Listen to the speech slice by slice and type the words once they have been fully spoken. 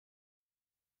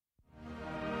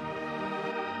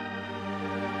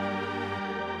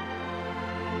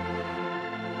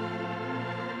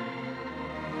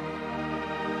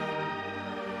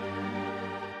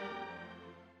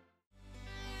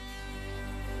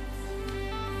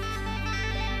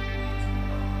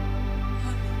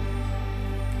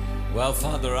Well,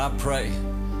 Father, I pray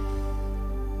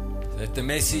that the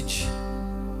message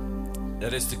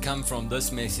that is to come from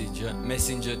this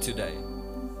messenger today,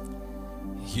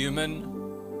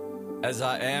 human as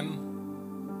I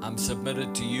am, I'm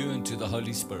submitted to you and to the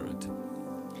Holy Spirit.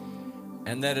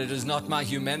 And that it is not my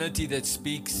humanity that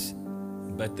speaks,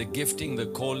 but the gifting, the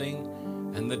calling,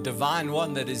 and the divine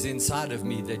one that is inside of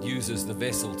me that uses the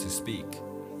vessel to speak.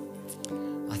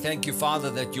 I thank you, Father,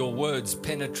 that your words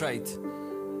penetrate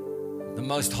the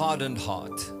most hardened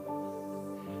heart.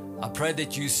 I pray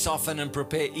that you soften and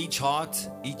prepare each heart,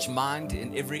 each mind,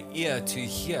 and every ear to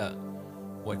hear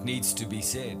what needs to be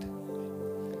said,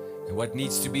 and what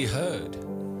needs to be heard,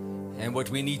 and what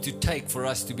we need to take for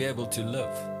us to be able to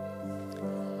live.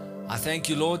 I thank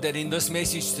you, Lord, that in this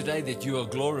message today that you are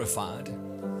glorified.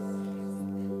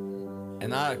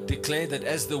 And I declare that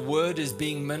as the word is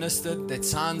being ministered, that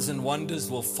signs and wonders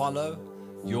will follow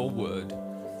your word.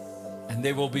 And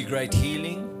there will be great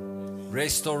healing,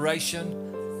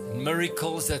 restoration,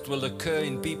 miracles that will occur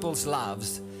in people's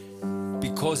lives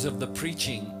because of the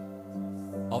preaching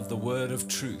of the word of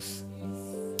truth.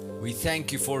 We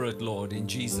thank you for it, Lord, in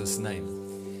Jesus' name.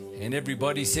 And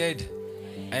everybody said,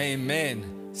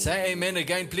 amen. Say amen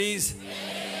again, please. Amen.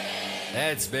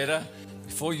 That's better.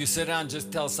 Before you sit down,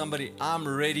 just tell somebody, I'm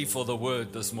ready for the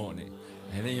word this morning.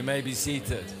 And then you may be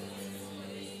seated.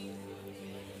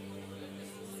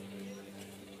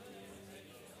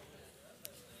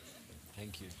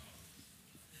 Thank you.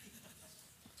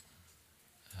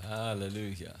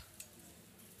 Hallelujah.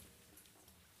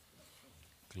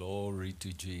 Glory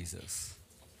to Jesus.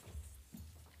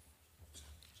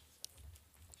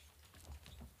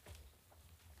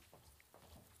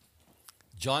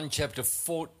 John chapter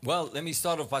 4. Well, let me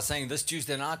start off by saying this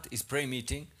Tuesday night is prayer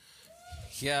meeting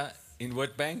here in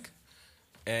Witbank.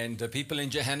 And the people in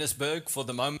Johannesburg, for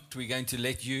the moment, we're going to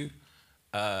let you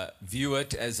view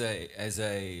it as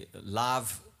a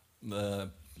live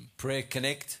prayer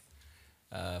connect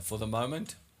for the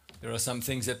moment. There are some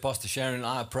things that Pastor Sharon and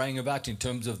I are praying about in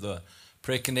terms of the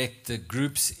prayer connect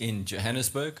groups in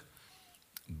Johannesburg.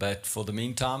 But for the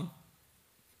meantime,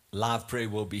 live prayer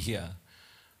will be here.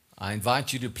 I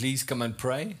invite you to please come and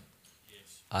pray.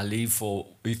 Yes. I leave for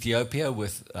Ethiopia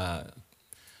with a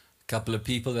couple of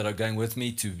people that are going with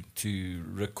me to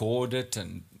record it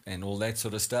and all that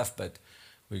sort of stuff. But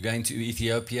we're going to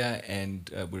Ethiopia and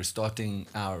we're starting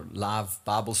our live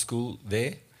Bible school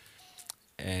there.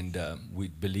 And we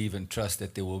believe and trust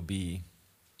that there will be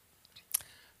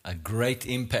a great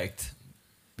impact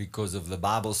because of the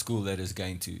Bible school that is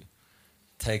going to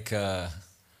take a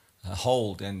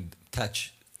hold and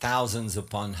touch thousands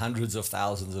upon hundreds of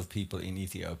thousands of people in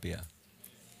Ethiopia.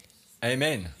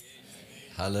 Amen. Amen.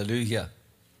 Hallelujah.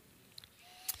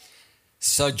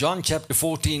 So John chapter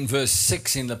 14 verse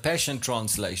 6 in the Passion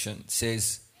Translation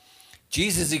says,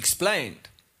 Jesus explained,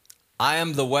 I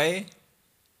am the way,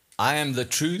 I am the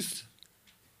truth,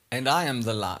 and I am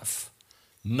the life.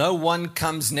 No one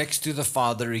comes next to the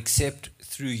Father except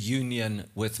through union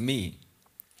with me.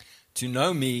 To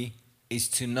know me is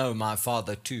to know my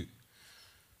Father too.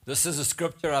 This is a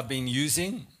scripture I've been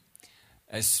using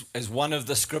as one of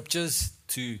the scriptures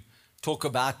to talk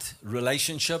about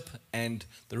relationship and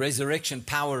the resurrection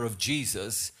power of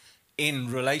Jesus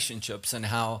in relationships and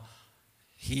how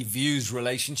he views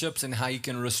relationships and how he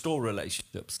can restore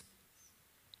relationships.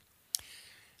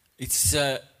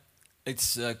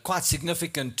 It's quite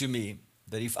significant to me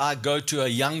that if I go to a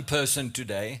young person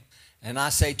today and I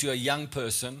say to a young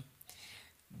person,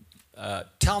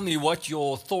 tell me what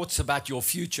your thoughts about your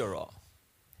future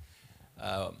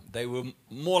are. They will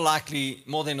more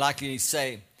than likely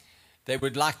say they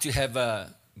would like to have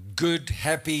a good,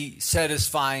 happy,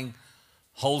 satisfying,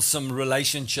 wholesome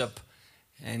relationship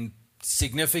and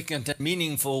significant and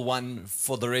meaningful one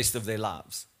for the rest of their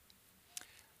lives.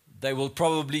 They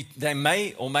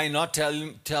may or may not tell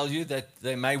you that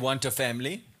they may want a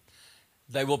family.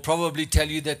 They will probably tell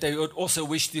you that they would also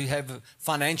wish to have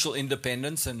financial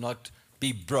independence and not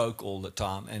be broke all the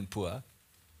time and poor.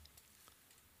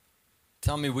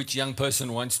 Tell me which young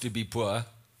person wants to be poor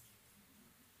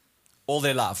all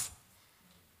their life.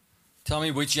 Tell me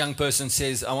which young person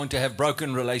says, I want to have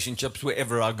broken relationships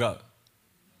wherever I go.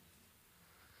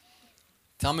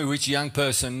 Tell me which young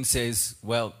person says,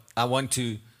 well, I want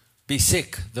to be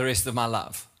sick the rest of my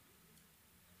life.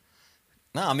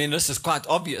 No, I mean, this is quite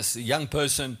obvious. A young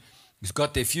person who's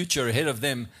got their future ahead of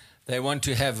them, they want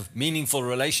to have meaningful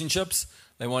relationships.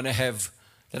 They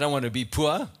don't want to be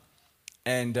poor,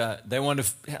 and they want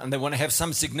to have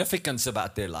some significance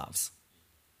about their lives,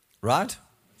 right?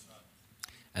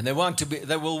 And they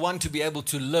will want to be able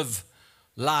to live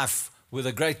life with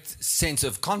a great sense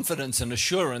of confidence and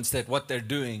assurance that what they're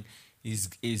doing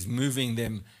is moving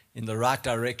them in the right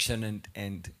direction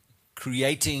and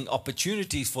creating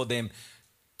opportunities for them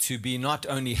to be not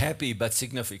only happy but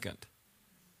significant.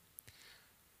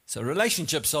 So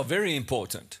relationships are very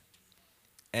important.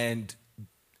 And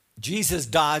Jesus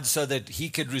died so that he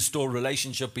could restore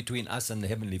relationship between us and the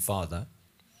Heavenly Father,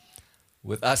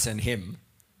 with us and him,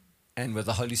 and with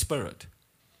the Holy Spirit.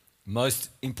 Most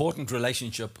important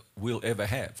relationship we'll ever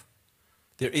have.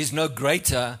 There is no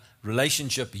greater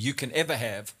relationship you can ever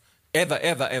have,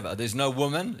 ever. There's no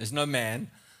woman, there's no man,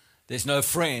 there's no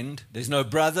friend, there's no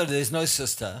brother, there's no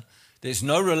sister. There's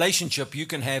no relationship you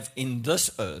can have in this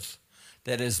earth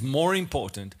that is more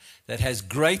important, that has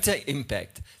greater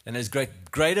impact, and has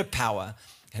greater power,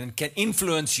 and can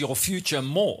influence your future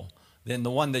more than the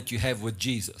one that you have with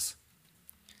Jesus.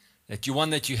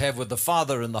 One that you have with the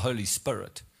Father and the Holy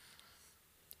Spirit.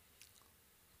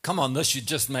 Come on, this should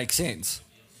just make sense.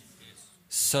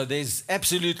 So there's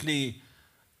absolutely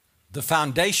the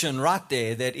foundation right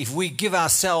there that if we give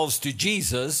ourselves to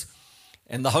Jesus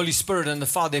and the Holy Spirit and the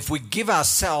Father, if we give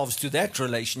ourselves to that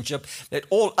relationship, that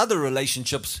all other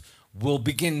relationships will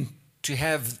begin to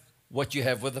have what you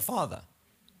have with the Father.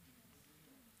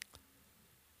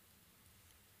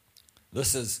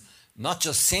 This is not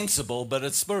just sensible, but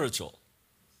it's spiritual.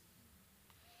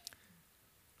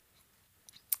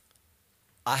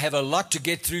 I have a lot to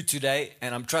get through today,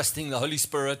 and I'm trusting the Holy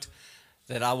Spirit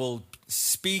that I will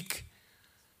speak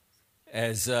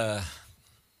as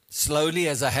slowly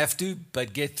as I have to,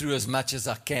 but get through as much as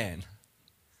I can.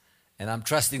 And I'm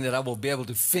trusting that I will be able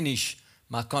to finish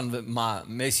my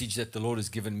message that the Lord has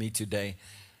given me today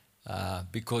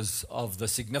because of the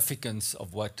significance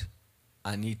of what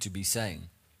I need to be saying.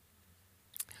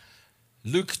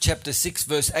 Luke chapter 6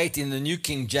 verse 8 in the New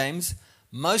King James.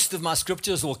 Most of my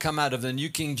scriptures will come out of the New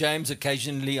King James.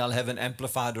 Occasionally I'll have an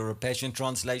Amplified or a Passion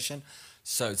Translation.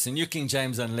 So it's the New King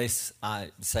James unless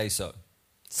I say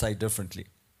differently.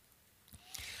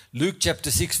 Luke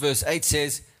chapter 6 verse 8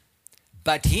 says,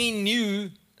 "But he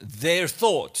knew their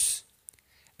thoughts.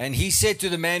 And he said to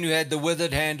the man who had the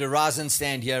withered hand, 'Arise and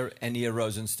stand here.' And he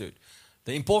arose and stood."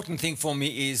 The important thing for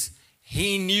me is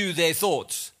he knew their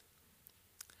thoughts.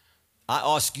 I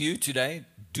ask you today,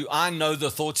 do I know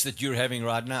the thoughts that you're having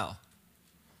right now?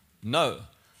 No.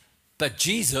 But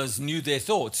Jesus knew their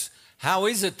thoughts. How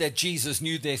is it that Jesus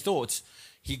knew their thoughts?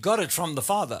 He got it from the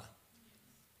Father.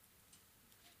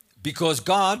 Because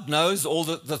God knows all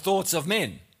the thoughts of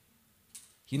men.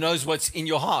 He knows what's in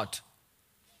your heart.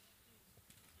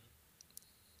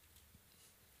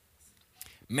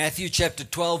 Matthew chapter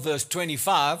 12 verse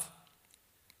 25.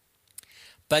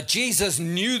 "But Jesus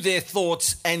knew their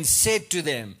thoughts and said to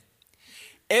them,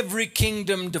 'Every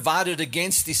kingdom divided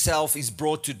against itself is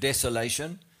brought to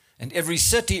desolation, and every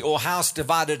city or house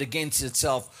divided against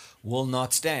itself will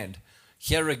not stand.'"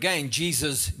 Here again,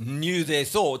 Jesus knew their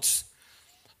thoughts.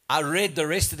 I read the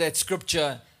rest of that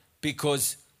scripture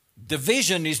because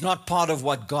division is not part of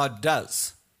what God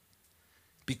does.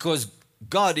 Because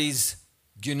God is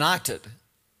united.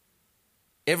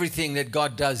 Everything that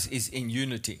God does is in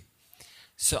unity.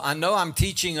 So I know I'm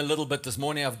teaching a little bit this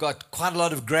morning. I've got quite a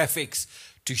lot of graphics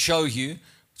to show you.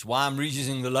 That's why I'm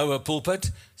reusing the lower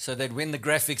pulpit, so that when the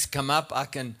graphics come up, I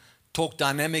can talk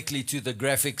dynamically to the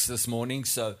graphics this morning.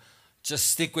 So just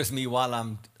stick with me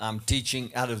while I'm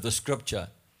teaching out of the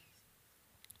scripture.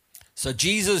 So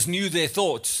Jesus knew their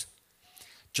thoughts.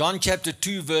 John chapter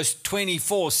 2 verse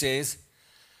 24 says,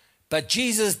 "But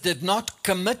Jesus did not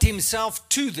commit himself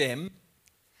to them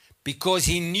because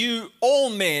he knew all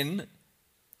men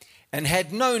and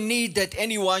had no need that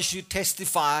anyone should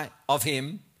testify of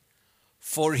him,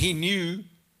 for he knew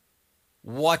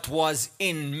what was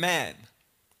in man."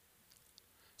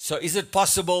 So is it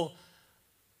possible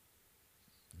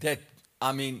that,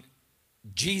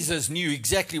 Jesus knew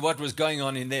exactly what was going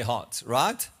on in their hearts,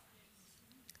 right?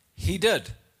 He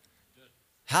did.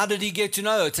 How did he get to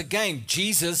know it? Again,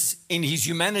 Jesus in his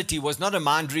humanity was not a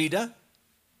mind reader,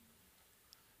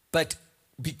 but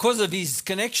because of his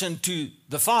connection to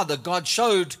the Father, God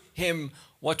showed him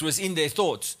what was in their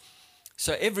thoughts.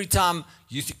 So every time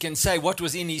you can say what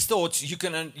was in his thoughts, you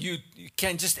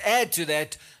can just add to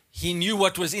that, he knew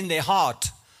what was in their heart,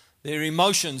 their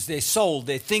emotions, their soul,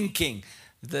 their thinking,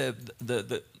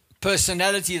 the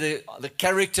personality, the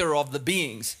character of the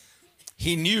beings.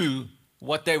 He knew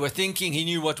what they were thinking. He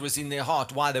knew what was in their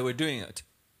heart, why they were doing it.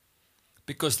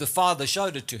 Because the Father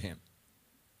showed it to him.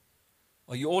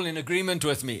 Are you all in agreement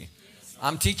with me? Yes.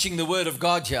 I'm teaching the Word of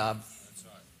God here. That's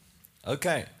right.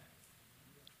 Okay.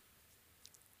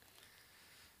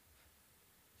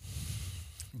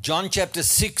 John chapter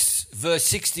 6 verse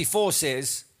 64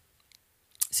 says,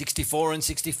 64 and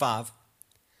 65,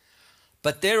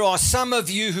 but there are some of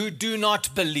you who do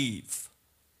not believe.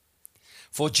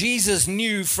 For Jesus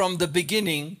knew from the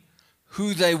beginning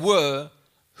who they were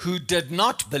who did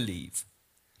not believe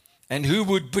and who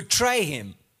would betray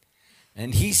him.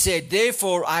 And he said,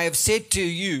 therefore I have said to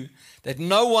you that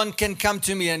no one can come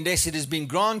to me unless it has been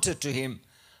granted to him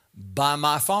by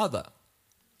my Father.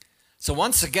 So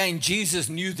once again, Jesus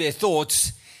knew their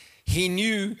thoughts. He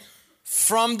knew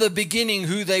from the beginning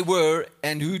who they were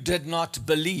and who did not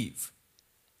believe.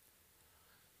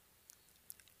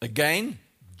 Again,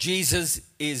 Jesus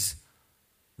is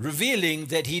revealing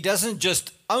that he doesn't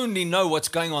just only know what's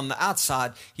going on the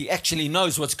outside, he actually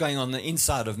knows what's going on the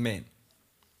inside of men.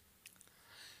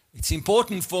 It's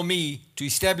important for me to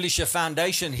establish a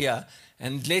foundation here,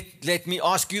 and let me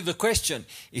ask you the question.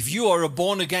 If you are a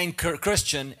born-again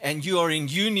Christian and you are in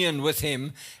union with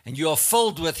him and you are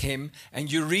filled with him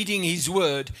and you're reading his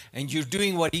word and you're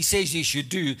doing what he says you should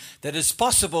do, that it's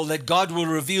possible that God will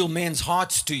reveal men's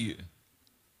hearts to you.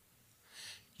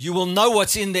 You will know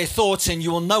what's in their thoughts and you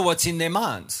will know what's in their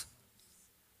minds.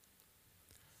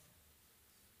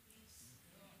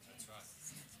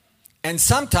 And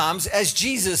sometimes, as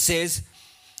Jesus says,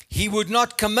 he would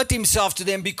not commit himself to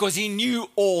them because he knew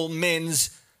all men.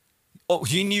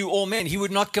 He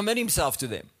would not commit himself to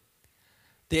them.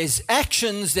 There's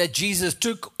actions that Jesus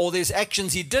took, or there's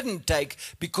actions he didn't take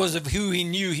because of who he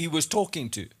knew he was talking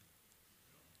to.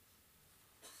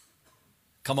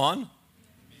 Come on.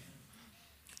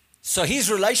 So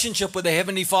his relationship with the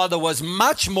Heavenly Father was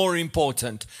much more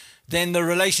important than the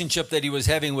relationship that he was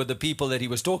having with the people that he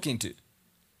was talking to.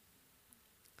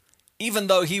 Even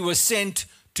though he was sent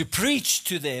to preach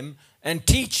to them and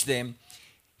teach them,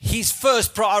 his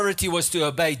first priority was to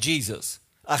obey Jesus,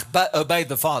 obey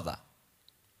the Father.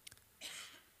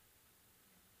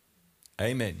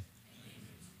 Amen.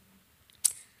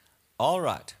 All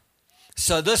right.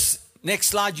 So this next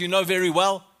slide you know very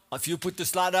well. If you put the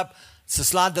slide up, it's a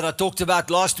slide that I talked about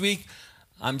last week.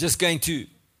 I'm just going to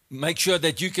make sure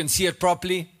that you can see it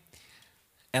properly.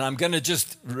 And I'm going to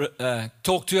just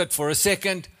talk to it for a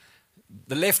second.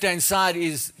 The left-hand side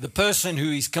is the person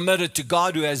who is committed to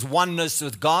God, who has oneness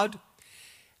with God.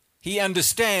 He or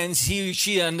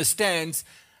she understands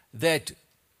that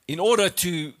in order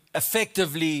to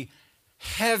effectively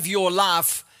have your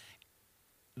life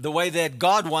the way that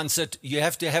God wants it, you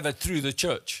have to have it through the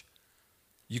church.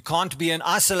 You can't be an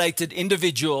isolated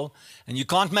individual and you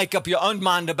can't make up your own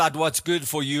mind about what's good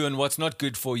for you and what's not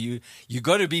good for you. You've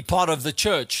got to be part of the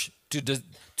church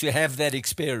to have that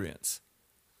experience.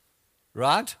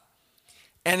 Right?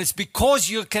 And it's because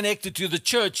you're connected to the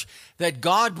church that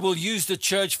God will use the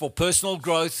church for personal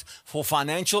growth, for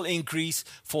financial increase,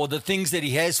 for the things that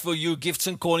he has for you, gifts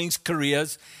and callings,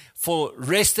 careers, for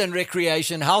rest and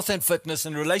recreation, health and fitness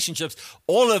and relationships.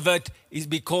 All of it is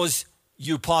because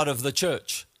you're part of the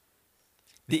church,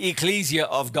 the ecclesia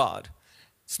of God.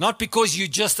 It's not because you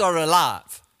just are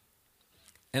alive.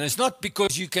 And it's not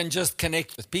because you can just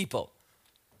connect with people.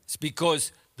 It's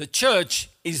because the church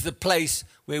is the place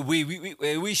where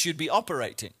we should be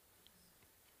operating.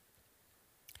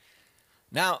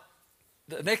 Now,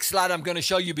 the next slide I'm going to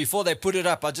show you before they put it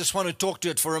up, I just want to talk to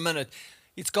it for a minute.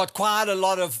 It's got quite a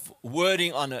lot of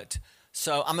wording on it.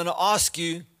 So I'm going to ask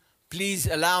you, please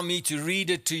allow me to read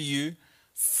it to you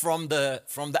from the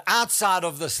outside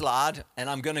of the slide, and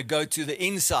I'm going to go to the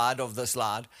inside of the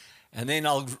slide, and then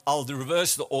I'll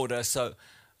reverse the order. So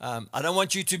I don't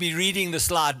want you to be reading the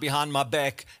slide behind my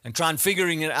back and try and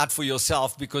figuring it out for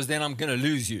yourself, because then I'm going to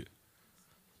lose you.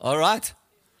 All right?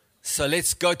 So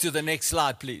let's go to the next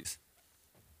slide, please.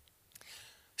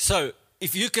 So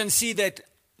if you can see that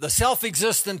the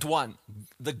self-existent one,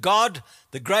 the God,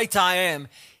 the great I am,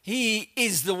 he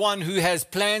is the one who has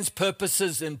plans,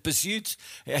 purposes, and pursuits.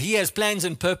 He has plans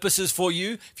and purposes for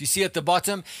you. If you see at the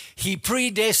bottom, he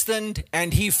predestined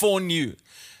and he foreknew.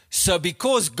 So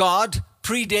because God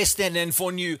predestined and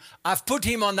foreknew, I've put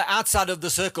him on the outside of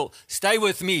the circle. Stay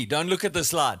with me. Don't look at the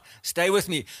slide. Stay with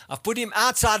me. I've put him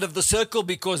outside of the circle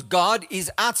because God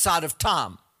is outside of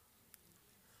time.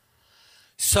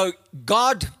 So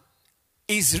God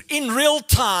is in real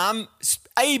time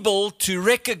able to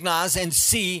recognize and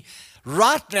see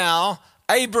right now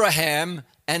Abraham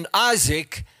and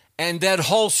Isaac and that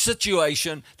whole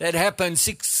situation that happened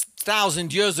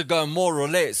 6,000 years ago, more or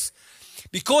less.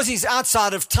 Because he's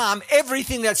outside of time,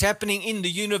 everything that's happening in the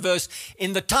universe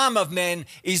in the time of man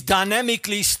is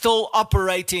dynamically still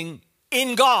operating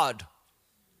in God.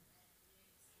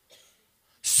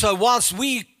 So whilst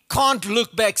we can't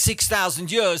look back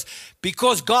 6,000 years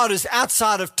because God is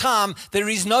outside of time. There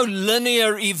is no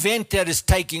linear event that is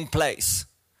taking place.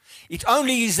 It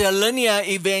only is a linear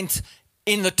event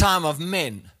in the time of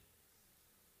men.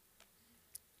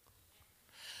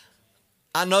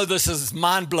 I know this is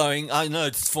mind-blowing. I know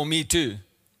it's for me too.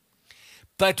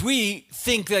 But we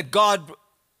think that God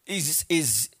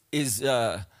is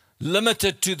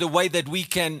limited to the way that we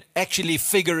can actually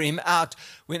figure him out,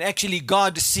 when actually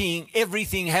God is seeing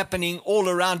everything happening all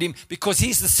around him, because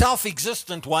he's the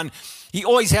self-existent one. He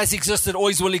always has existed,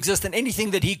 always will exist, and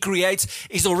anything that he creates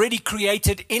is already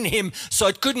created in him, so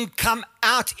it couldn't come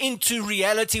out into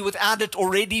reality without it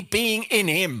already being in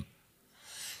him.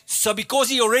 So because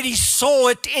he already saw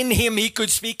it in him, he could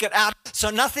speak it out. So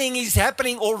nothing is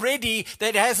happening already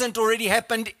that hasn't already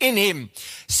happened in him.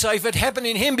 So if it happened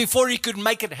in him before he could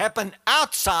make it happen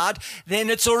outside, then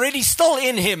it's already still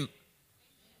in him.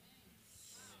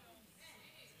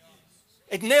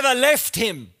 It never left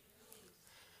him.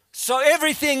 So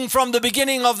everything from the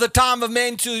beginning of the time of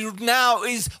man to now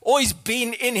is always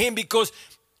been in him, because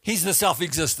he's the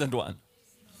self-existent one.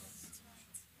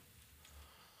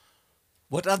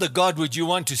 What other God would you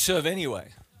want to serve anyway?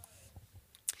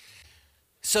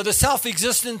 So the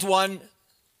self-existent one,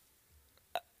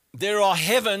 there are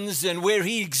heavens, and where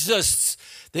he exists,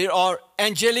 there are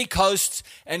angelic hosts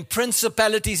and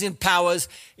principalities and powers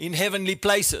in heavenly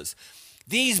places.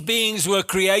 These beings were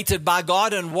created by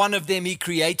God, and one of them he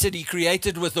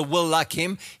created with a will like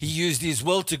him. He used his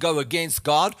will to go against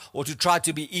God, or to try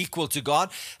to be equal to God.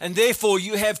 And therefore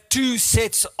you have two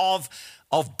sets of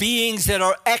beings that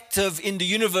are active in the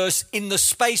universe in the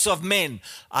space of men.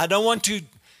 I don't want to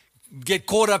get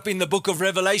caught up in the book of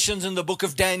Revelations and the book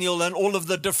of Daniel and all of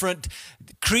the different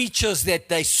creatures that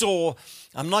they saw.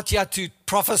 I'm not here to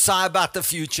prophesy about the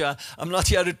future. I'm not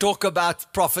here to talk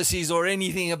about prophecies or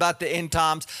anything about the end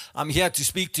times. I'm here to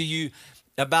speak to you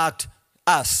about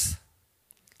us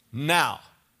now.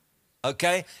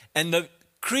 Okay? And the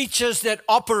creatures that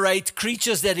operate,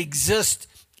 creatures that exist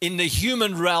in the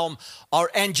human realm are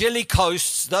angelic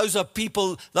hosts. Those are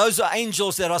people, those are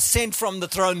angels that are sent from the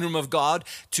throne room of God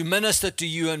to minister to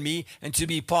you and me and to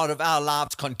be part of our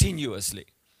lives continuously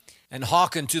and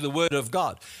hearken to the word of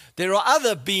God. There are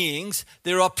other beings,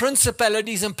 there are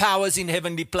principalities and powers in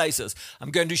heavenly places. I'm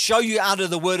going to show you out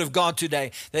of the word of God today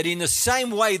that in the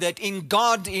same way that in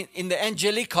God, in the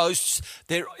angelic hosts,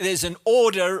 there's an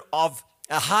order of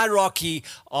a hierarchy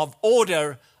of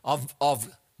order of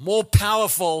more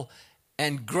powerful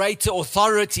and greater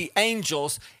authority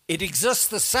angels. It exists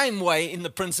the same way in the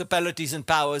principalities and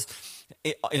powers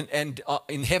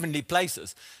in heavenly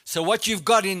places. So what you've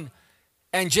got in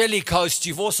angelic hosts,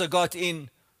 you've also got in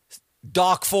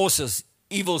dark forces,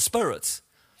 evil spirits.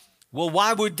 Well,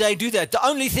 why would they do that? The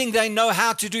only thing they know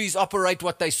how to do is operate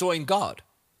what they saw in God.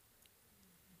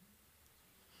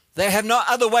 They have no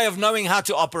other way of knowing how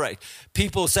to operate.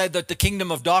 People say that the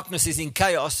kingdom of darkness is in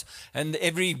chaos and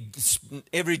every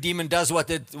demon does what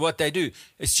they do.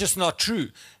 It's just not true.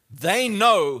 They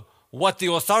know what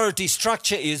the authority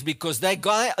structure is, because the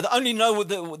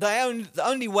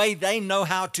only way they know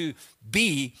how to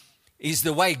be is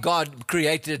the way God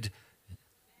created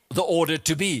the order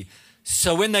to be.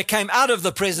 So when they came out of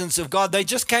the presence of God, they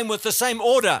just came with the same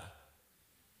order.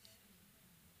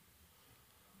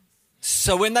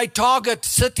 So when they target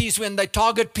cities, when they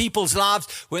target people's lives,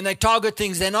 when they target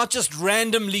things, they're not just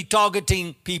randomly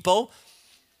targeting people.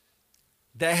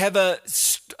 They have a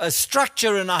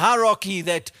structure and a hierarchy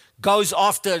that goes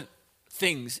after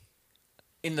things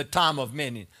in the time of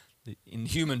men, in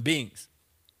human beings.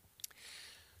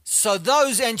 So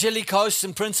those angelic hosts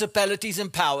and principalities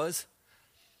and powers,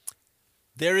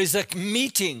 there is a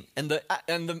meeting, and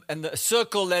the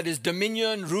circle that is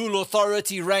dominion, rule,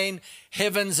 authority, reign,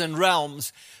 heavens and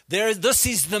realms. This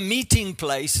is the meeting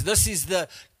place. This is the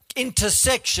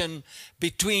intersection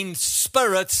between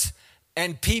spirits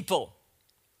and people.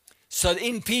 So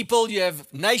in people you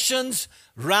have nations,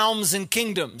 realms and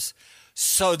kingdoms.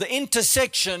 So the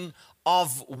intersection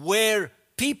of where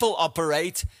people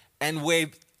operate and where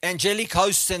angelic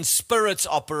hosts and spirits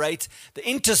operate, the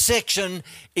intersection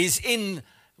is in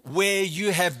where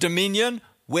you have dominion,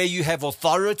 where you have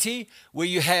authority, where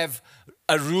you have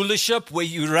a rulership, where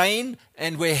you reign,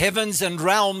 and where heavens and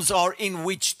realms are in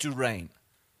which to reign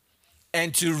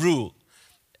and to rule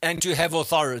and to have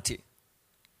authority.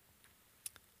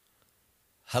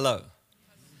 Hello.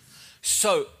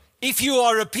 So if you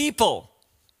are a people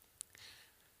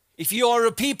and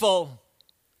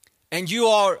you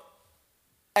are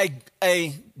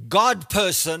a God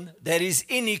person that is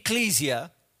in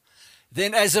ecclesia,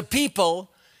 then as a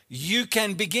people, you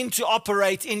can begin to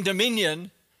operate in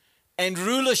dominion and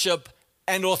rulership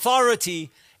and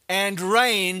authority and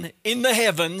reign in the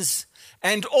heavens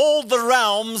and all the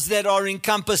realms that are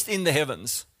encompassed in the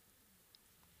heavens.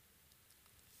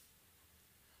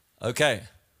 Okay.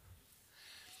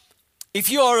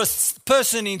 If you are a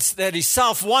person that is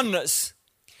self-oneness,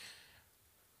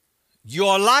 you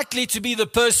are likely to be the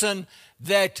person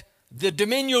that the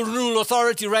dominion, rule,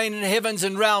 authority, reign in the heavens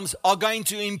and realms are going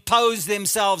to impose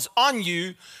themselves on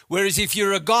you. Whereas if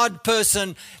you're a God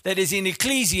person that is in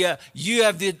ecclesia, you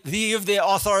have the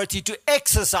authority to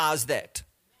exercise that.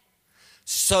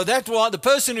 So that's why the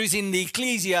person who's in the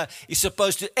ecclesia is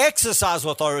supposed to exercise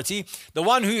authority. The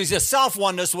one who is a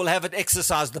self-oneness will have it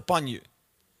exercised upon you.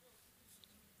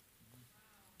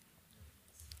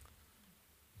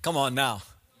 Come on now.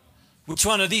 Which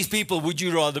one of these people would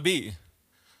you rather be?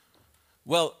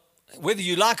 Well, whether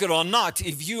you like it or not,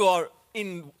 if you are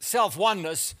in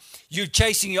self-oneness, you're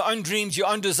chasing your own dreams, your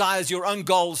own desires, your own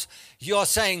goals. You're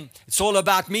saying, it's all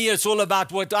about me, it's all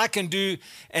about what I can do,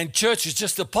 and church is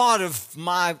just it's part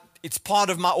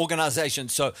of my organization.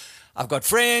 So I've got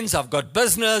friends, I've got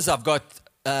business, I've got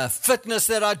fitness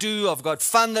that I do, I've got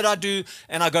fun that I do,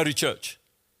 and I go to church.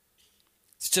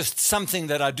 It's just something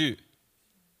that I do.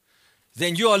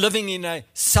 Then you are living in a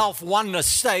self-oneness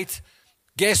state.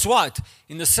 Guess what?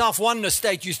 In the self-oneness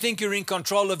state, you think you're in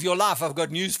control of your life. I've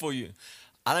got news for you.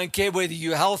 I don't care whether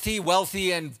you're healthy,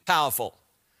 wealthy, and powerful.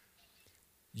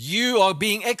 You are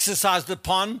being exercised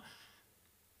upon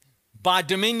by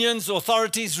dominions,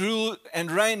 authorities, rule, and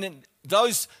reign. And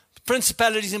those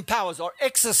principalities and powers are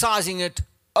exercising it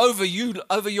over you,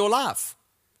 over your life.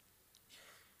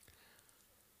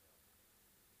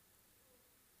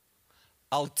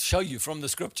 I'll show you from the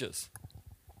scriptures.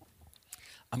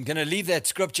 I'm going to leave that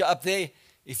scripture up there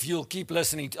if you'll keep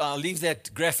listening. I'll leave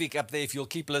that graphic up there if you'll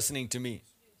keep listening to me.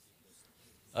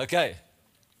 Okay.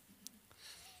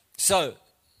 So,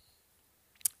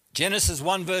 Genesis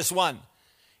 1 verse 1.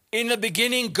 In the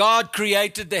beginning, God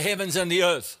created the heavens and the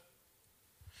earth.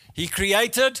 He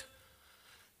created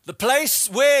the place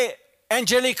where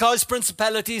angelic hosts,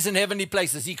 principalities, and heavenly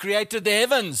places. He created the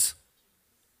heavens.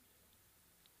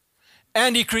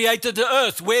 And he created the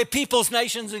earth where peoples,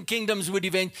 nations, and kingdoms will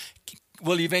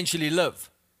eventually live.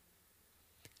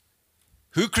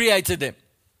 Who created them?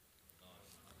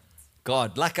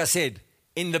 God. Like I said,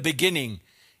 in the beginning,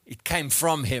 it came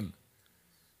from him.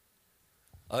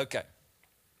 Okay.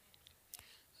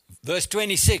 Verse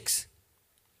 26.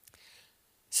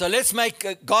 So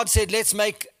God said, let's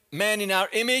make man in our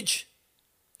image.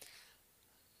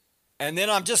 And then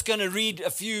I'm just going to read a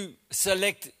few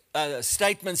select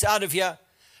statements out of here.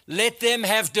 Let them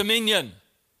have dominion.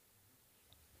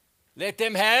 Let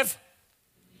them have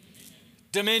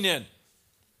dominion.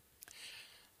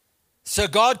 So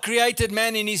God created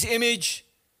man in his image.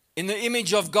 In the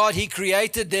image of God, he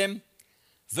created them.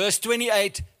 Verse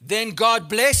 28, then God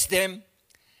blessed them.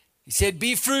 He said,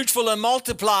 be fruitful and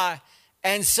multiply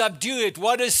and subdue it.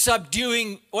 What is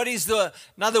subduing? What is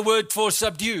another word for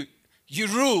subdue? You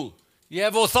rule. You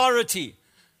have authority.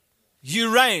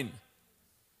 You reign.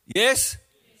 Yes?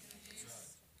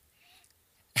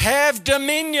 Have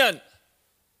dominion.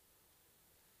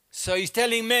 So he's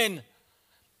telling men,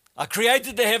 I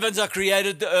created the heavens, I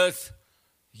created the earth.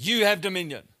 You have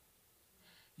dominion.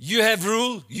 You have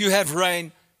rule, you have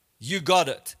reign, you got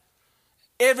it.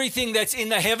 Everything that's in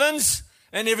the heavens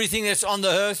and everything that's on the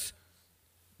earth,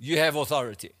 you have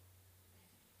authority.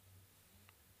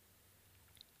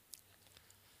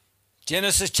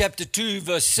 Genesis chapter 2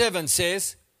 verse 7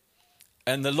 says,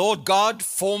 and the Lord God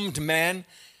formed man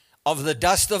of the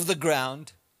dust of the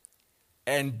ground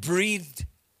and breathed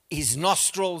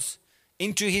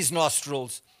into his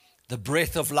nostrils the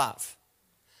breath of life.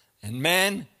 And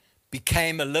man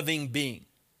became a living being.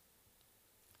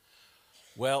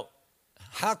 Well,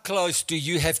 how close do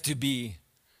you have to be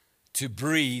to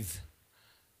breathe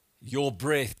your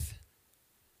breath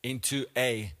into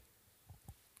a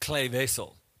clay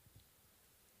vessel?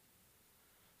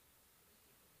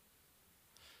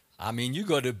 I mean, you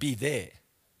got to be there.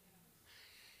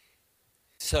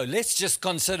 So let's just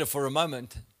consider for a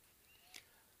moment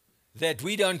that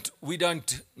we don't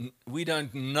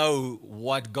know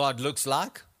what God looks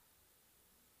like,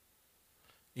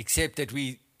 except that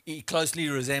he closely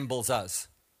resembles us.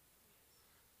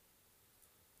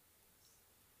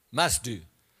 Must do.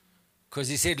 Because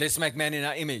he said, let's make man in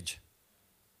our image.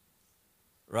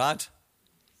 Right?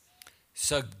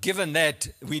 So given that,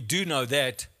 we do know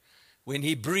that when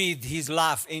he breathed his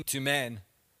life into man,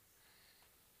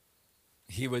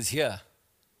 he was here.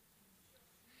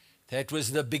 That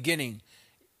was the beginning.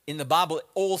 In the Bible,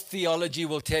 all theology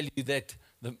will tell you that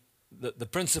the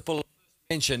principle of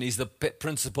Attention is the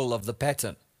principle of the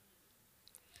pattern.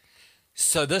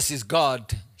 So this is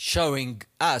God showing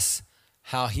us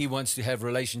how he wants to have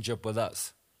relationship with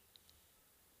us.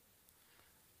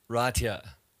 Right here.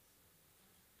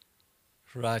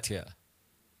 Right here.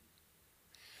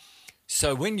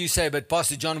 So when you say, but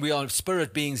Pastor John, we are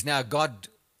spirit beings now, God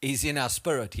is in our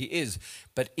spirit. He is.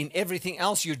 But in everything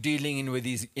else you're dealing in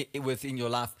within your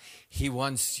life, he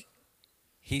wants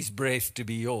his breath to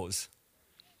be yours.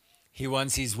 He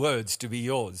wants his words to be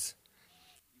yours.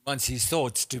 He wants his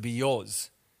thoughts to be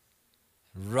yours.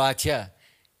 Right here.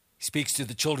 He speaks to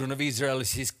the children of Israel. He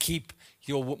says, keep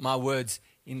my words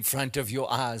in front of your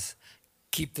eyes.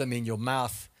 Keep them in your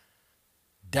mouth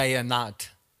day and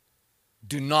night.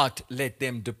 Do not let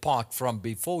them depart from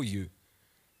before you.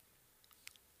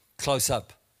 Close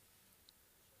up.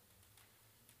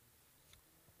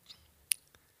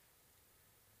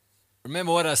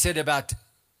 Remember what I said about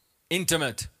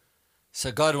intimate. So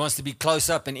God wants to be close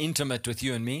up and intimate with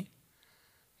you and me.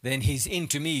 Then he's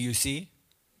into me, you see.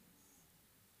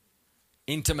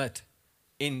 Intimate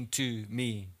into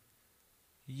me,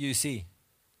 you see.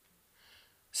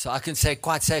 So I can say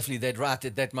quite safely that right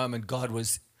at that moment God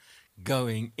was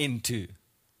going into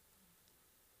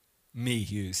me,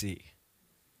 you see.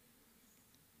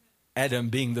 Adam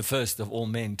being the first of all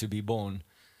men to be born,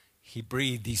 he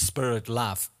breathed his spirit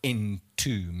life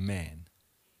into man.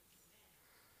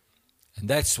 And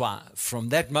that's why from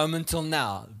that moment till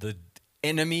now, the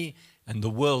enemy and the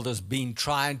world has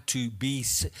tried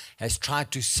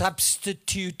to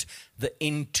substitute the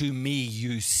into me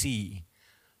you see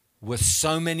with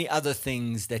so many other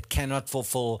things that cannot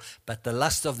fulfill, but the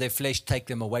lust of their flesh take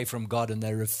them away from God, and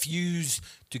they refuse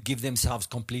to give themselves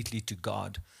completely to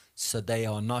God. So they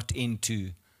are not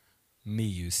into me,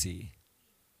 you see.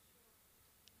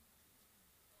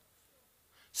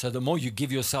 So the more you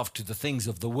give yourself to the things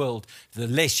of the world, the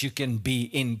less you can be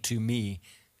into me,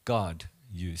 God,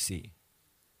 you see.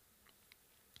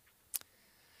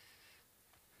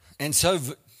 And so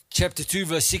chapter 2,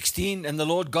 verse 16, and the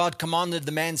Lord God commanded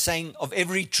the man, saying, of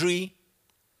every tree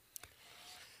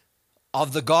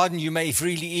of the garden you may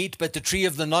freely eat, but the tree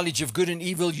of the knowledge of good and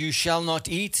evil you shall not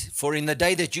eat, for in the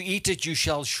day that you eat it, you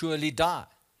shall surely die.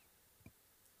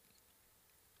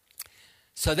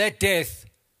 So that death,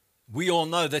 we all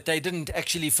know that they didn't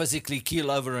actually physically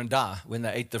keel over and die when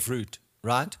they ate the fruit,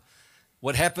 right?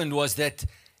 What happened was that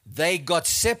they got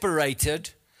separated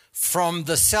from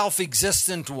the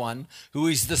self-existent one who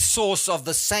is the source of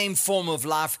the same form of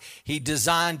life he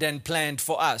designed and planned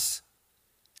for us.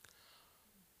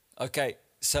 Okay,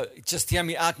 so just hear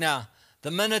me out now.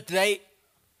 The minute they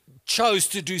chose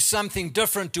to do something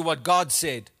different to what God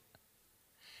said,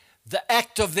 the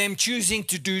act of them choosing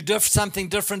to do something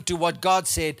different to what God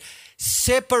said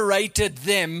separated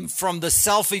them from the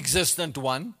self-existent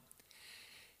one.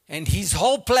 And his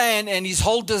whole plan and his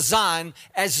whole design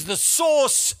as the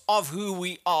source of who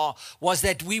we are was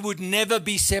that we would never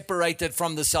be separated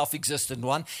from the self-existent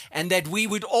one, and that we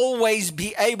would always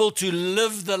be able to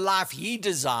live the life he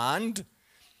designed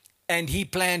and he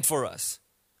planned for us.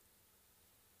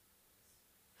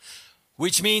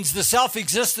 Which means the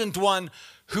self-existent one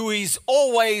who is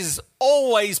always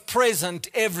present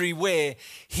everywhere.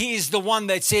 He is the one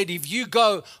that said, if you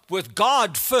go with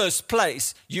God first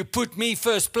place, you put me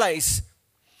first place,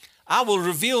 I will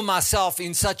reveal myself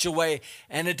in such a way,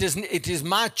 and it is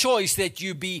my choice that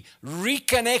you be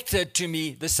reconnected to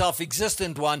me, the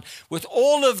self-existent one, with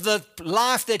all of the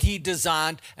life that he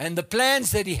designed and the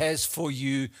plans that he has for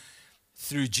you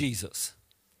through Jesus.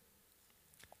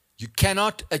 You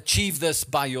cannot achieve this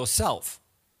by yourself.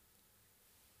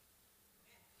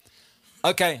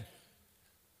 Okay,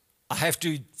 I have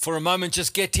to, for a moment,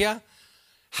 just get here.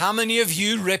 How many of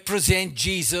you represent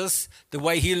Jesus the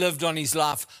way he lived on his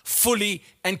life, fully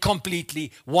and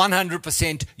completely,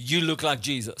 100%? You look like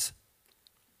Jesus.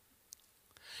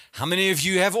 How many of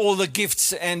you have all the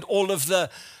gifts and all of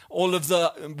the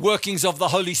workings of the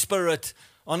Holy Spirit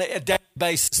on a daily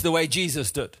basis the way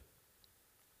Jesus did?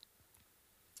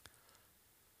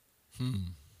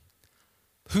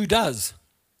 Who does?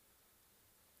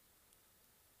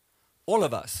 All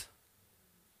of us.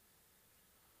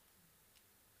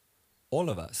 All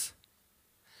of us.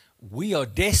 We are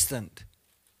destined,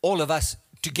 all of us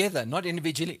together, not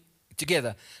individually,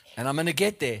 together. And I'm going to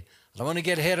get there. I don't want to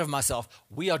get ahead of myself.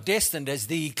 We are destined as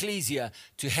the ecclesia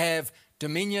to have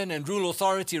dominion and rule,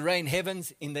 authority, reign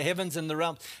in the heavens and the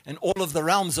realms, and all of the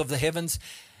realms of the heavens.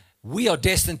 We are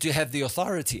destined to have the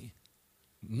authority,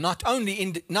 not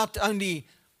only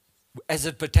as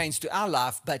it pertains to our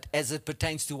life, but as it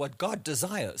pertains to what God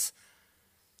desires,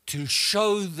 to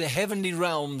show the heavenly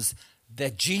realms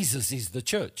that Jesus is the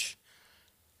church,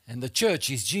 and the church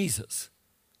is Jesus.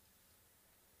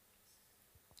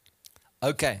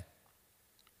 Okay.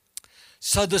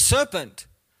 So the serpent,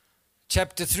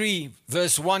 chapter 3,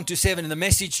 verse 1 to 7 in the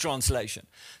Message translation.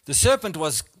 The serpent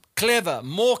was clever,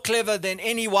 more clever than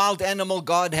any wild animal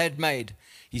God had made.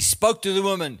 He spoke to the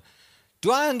woman,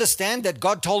 "Do I understand that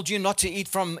God told you not to eat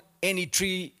from any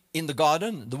tree in the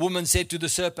garden?" The woman said to the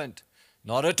serpent,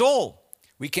 "Not at all.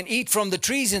 We can eat from the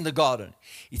trees in the garden.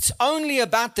 It's only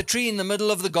about the tree in the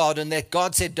middle of the garden that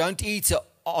God said, don't eat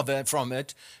from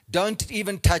it. Don't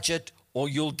even touch it or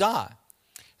you'll die."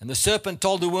 And the serpent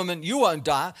told the woman, "You won't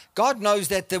die. God knows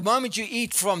that the moment you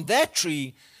eat from that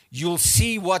tree, you'll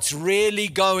see what's really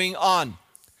going on."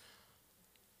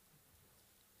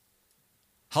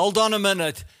 Hold on a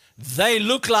minute. They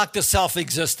look like the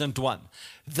self-existent one.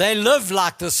 They live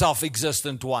like the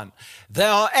self-existent one. They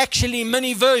are actually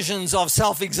mini versions of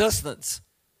self-existence.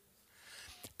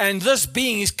 And this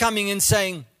being is coming and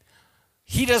saying,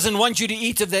 he doesn't want you to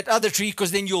eat of that other tree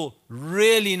because then you'll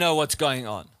really know what's going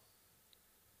on.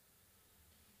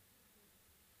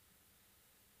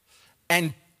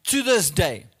 And to this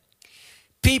day,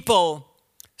 people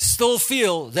still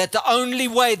feel that the only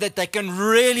way that they can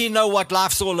really know what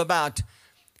life's all about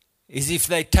is if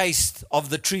they taste of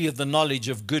the tree of the knowledge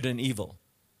of good and evil.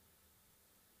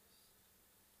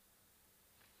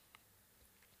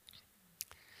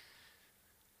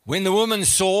 When the woman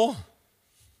saw,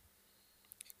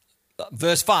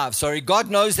 verse 5, God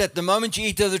knows that the moment you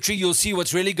eat of the tree, you'll see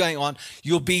what's really going on.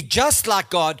 You'll be just like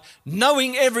God,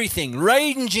 knowing everything,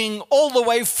 ranging all the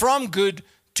way from good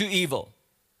to evil.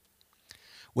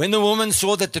 When the woman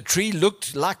saw that the tree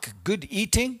looked like good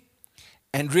eating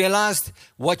and realized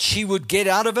what she would get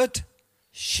out of it,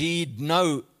 she'd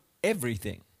know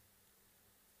everything.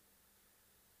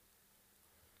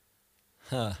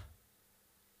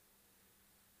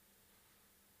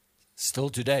 Still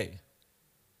today,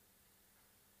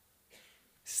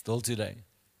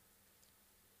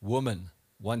 women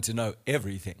want to know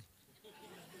everything.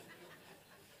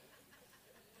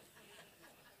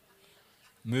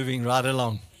 Moving right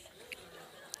along.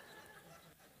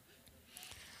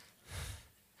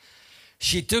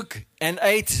 She took and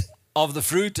ate of the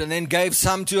fruit and then gave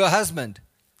some to her husband,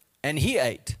 and he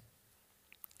ate.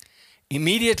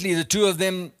 Immediately the two of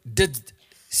them did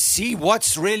see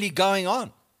what's really going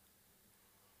on.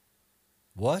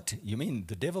 What? You mean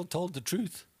the devil told the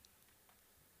truth?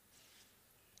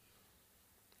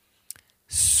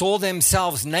 Saw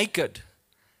themselves naked.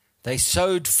 They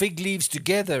sewed fig leaves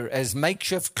together as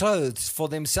makeshift clothes for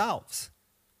themselves.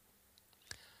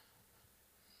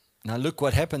 Now look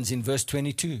what happens in verse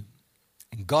 22.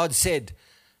 And God said,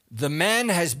 "The man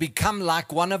has become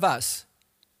like one of us,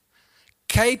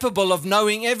 capable of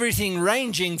knowing everything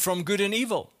ranging from good and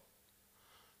evil."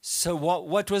 So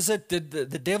what was it? The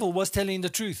devil was telling the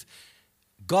truth.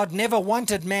 God never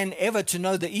wanted man ever to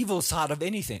know the evil side of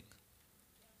anything.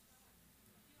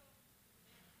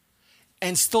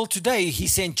 And still today, he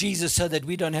sent Jesus so that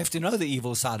we don't have to know the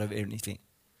evil side of anything.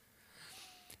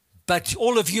 But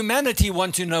all of humanity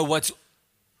want to know what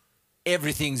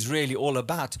everything's really all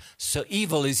about. So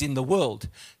evil is in the world.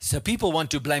 So people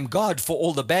want to blame God for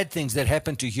all the bad things that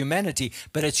happen to humanity,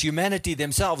 but it's humanity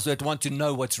themselves that want to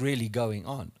know what's really going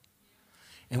on.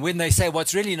 And when they say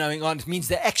what's really going on, it means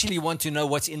they actually want to know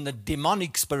what's in the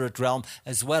demonic spirit realm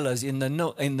as well as in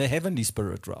the heavenly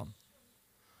spirit realm.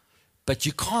 But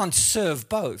you can't serve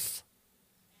both.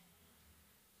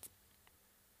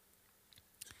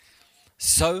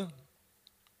 So,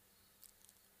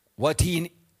 what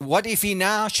if he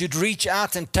now should reach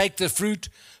out and take the fruit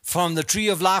from the tree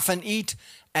of life and eat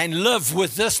and live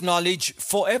with this knowledge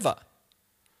forever?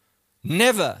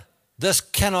 Never. This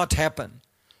cannot happen.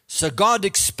 So God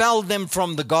expelled them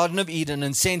from the Garden of Eden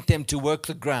and sent them to work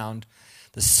the ground,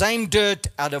 the same dirt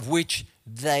out of which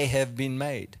they have been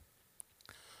made.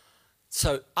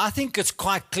 So I think it's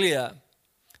quite clear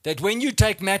that when you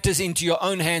take matters into your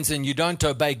own hands and you don't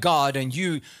obey God and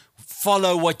you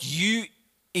follow what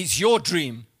is your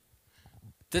dream,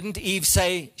 didn't Eve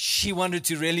say she wanted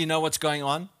to really know what's going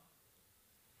on?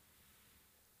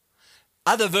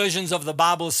 Other versions of the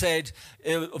Bible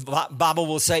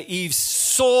will say Eve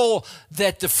saw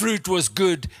that the fruit was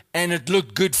good and it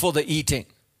looked good for the eating.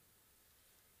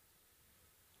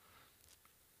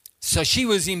 So she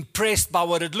was impressed by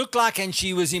what it looked like, and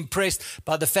she was impressed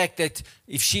by the fact that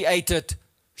if she ate it,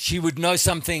 she would know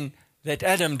something that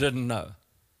Adam didn't know.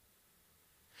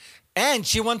 And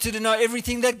she wanted to know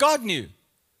everything that God knew.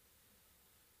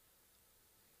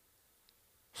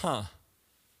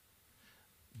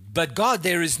 But God,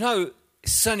 there is no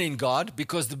sin in God,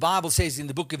 because the Bible says in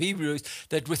the book of Hebrews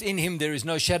that within him there is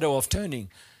no shadow of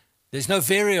turning. There's no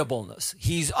variableness.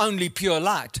 He's only pure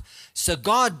light. So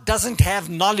God doesn't have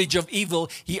knowledge of evil.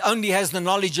 He only has the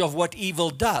knowledge of what evil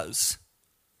does.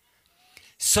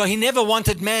 So he never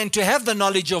wanted man to have the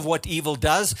knowledge of what evil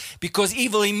does, because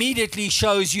evil immediately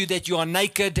shows you that you are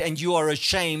naked and you are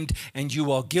ashamed and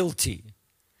you are guilty.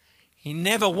 He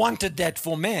never wanted that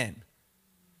for man.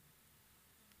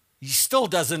 He still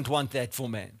doesn't want that for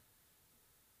man.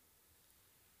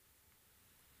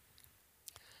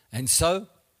 And so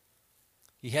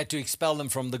he had to expel them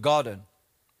from the garden.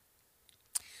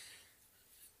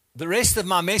 The rest of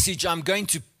my message, I'm going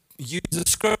to use the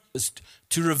scriptures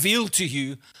to reveal to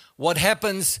you what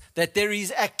happens, that there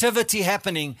is activity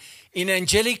happening in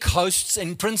angelic hosts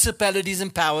and principalities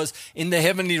and powers in the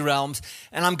heavenly realms.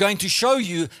 And I'm going to show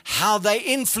you how they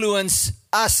influence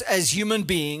us as human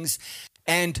beings,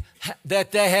 and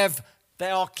that they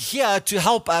are here to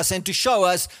help us and to show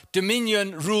us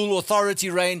dominion, rule, authority,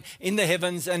 reign in the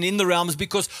heavens and in the realms,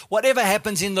 because whatever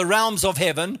happens in the realms of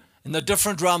heaven, in the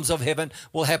different realms of heaven,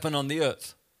 will happen on the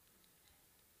earth.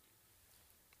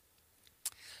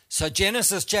 So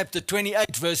Genesis chapter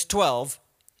 28 verse 12,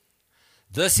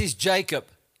 this is Jacob.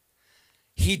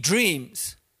 He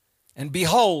dreams, and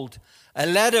behold, a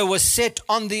ladder was set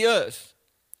on the earth,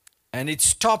 and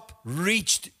its top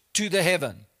reached to the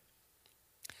heaven.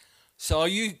 So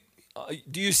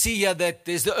do you see here that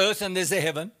there's the earth and there's the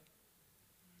heaven?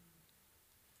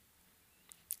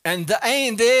 And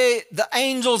the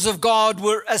angels of God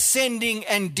were ascending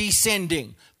and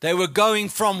descending. They were going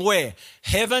from where?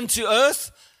 Heaven to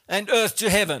earth and earth to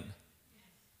heaven.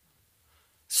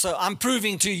 So I'm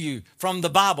proving to you from the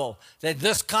Bible that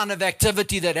this kind of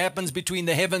activity that happens between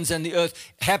the heavens and the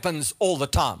earth happens all the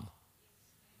time.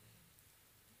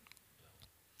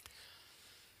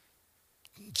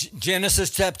 Genesis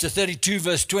chapter 32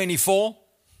 verse 24.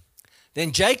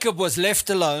 Then Jacob was left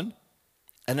alone,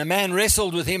 and a man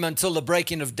wrestled with him until the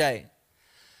breaking of day.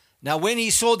 Now when he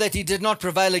saw that he did not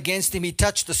prevail against him, he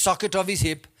touched the socket of his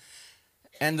hip,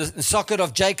 and the socket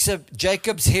of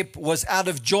Jacob's hip was out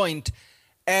of joint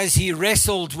as he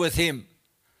wrestled with him.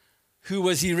 Who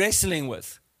was he wrestling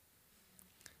with?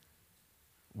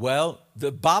 Well,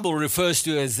 the Bible refers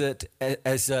to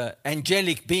as an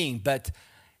angelic being, but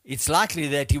it's likely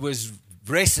that he was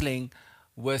wrestling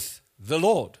with the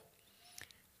Lord.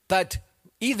 But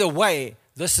either way,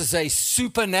 this is a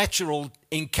supernatural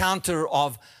encounter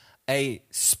of a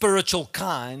spiritual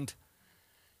kind.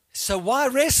 So why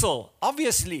wrestle?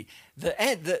 Obviously,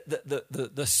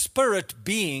 the spirit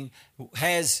being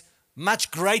has much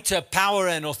greater power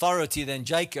and authority than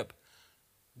Jacob.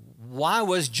 Why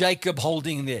was Jacob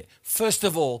holding there? First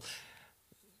of all,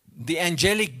 the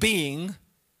angelic being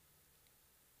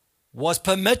was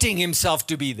permitting himself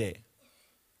to be there.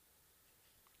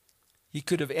 He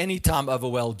could have any time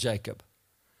overwhelmed Jacob.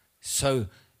 So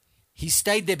he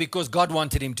stayed there because God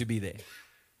wanted him to be there.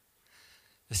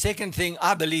 The second thing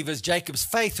I believe is Jacob's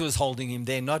faith was holding him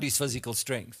there, not his physical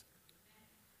strength.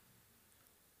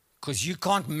 Because you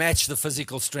can't match the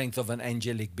physical strength of an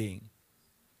angelic being.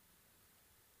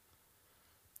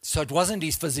 So it wasn't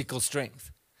his physical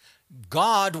strength.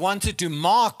 God wanted to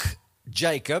mark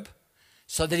Jacob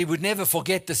so that he would never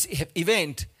forget this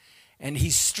event, and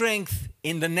his strength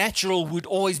in the natural would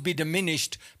always be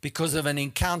diminished because of an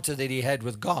encounter that he had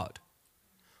with God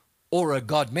or a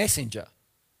God messenger.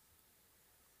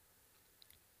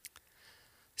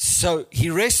 So he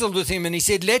wrestled with him and he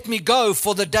said, "Let me go,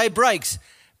 for the day breaks."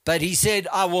 But he said,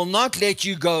 "I will not let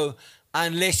you go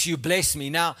unless you bless me."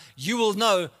 Now, you will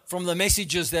know from the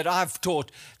messages that I've taught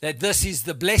that this is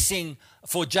the blessing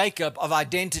for Jacob of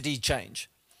identity change.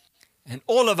 And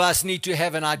all of us need to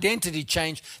have an identity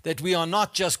change, that we are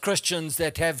not just Christians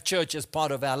that have church as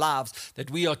part of our lives,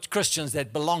 that we are Christians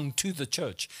that belong to the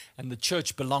church, and the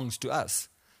church belongs to us.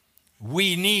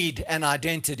 We need an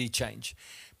identity change.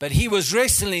 But he was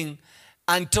wrestling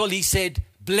until he said,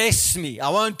 "Bless me. I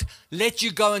won't let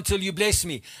you go until you bless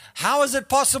me." How is it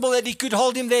possible that he could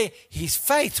hold him there? His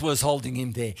faith was holding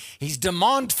him there. His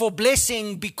demand for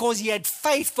blessing, because he had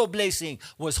faith for blessing,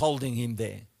 was holding him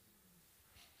there.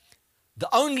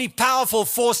 The only powerful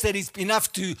force that is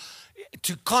enough to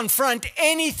confront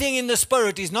anything in the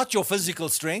spirit is not your physical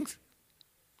strength.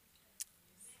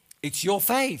 It's your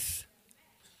faith.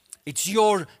 It's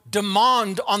your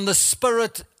demand on the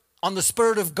Spirit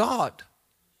of God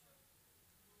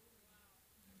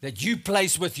that you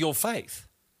place with your faith.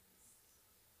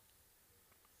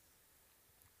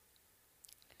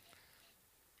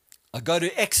 I go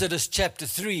to Exodus chapter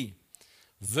 3,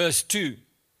 verse 2.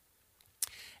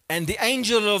 And the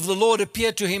angel of the Lord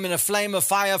appeared to him in a flame of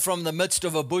fire from the midst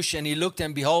of a bush. And he looked,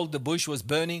 and behold, the bush was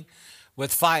burning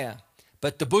with fire,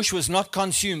 but the bush was not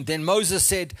consumed. Then Moses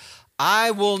said, I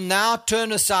will now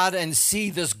turn aside and see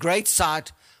this great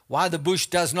sight, why the bush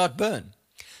does not burn.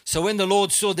 So when the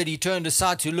Lord saw that he turned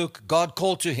aside to look, God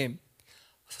called to him.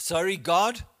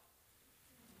 God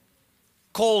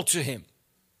called to him.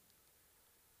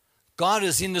 God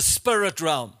is in the spirit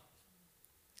realm,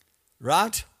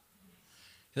 right?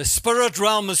 The spirit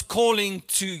realm is calling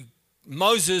to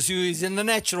Moses, who is in the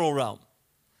natural realm.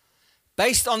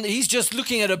 He's just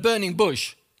looking at a burning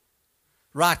bush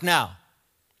right now.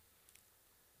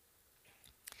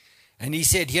 And he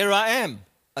said, here I am.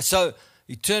 So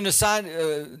he turned aside.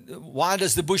 Why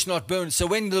does the bush not burn? So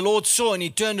when the Lord saw and he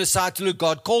turned aside to look,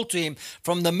 God called to him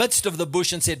from the midst of the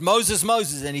bush and said, Moses,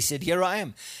 Moses. And he said, here I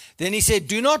am. Then he said,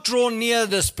 do not draw near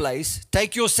this place.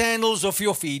 Take your sandals off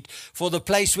your feet, for the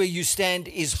place where you stand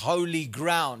is holy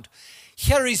ground.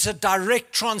 Here is a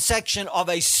direct transaction of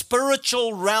a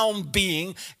spiritual realm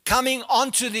being coming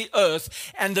onto the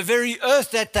earth, and the very earth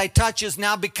that they touch has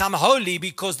now become holy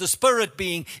because the spirit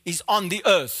being is on the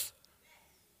earth.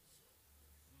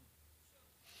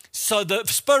 So the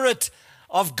spirit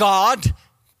of God,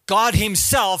 God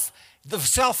himself, the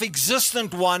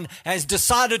self-existent one, has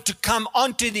decided to come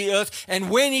onto the earth,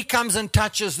 and when he comes and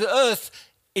touches the earth,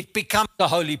 it becomes a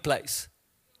holy place.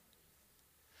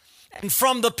 And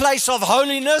from the place of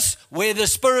holiness, where the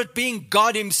spirit being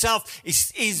God himself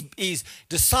is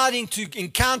deciding to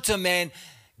encounter man,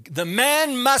 the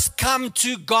man must come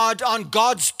to God on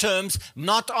God's terms,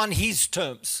 not on his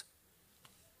terms.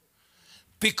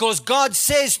 Because God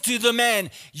says to the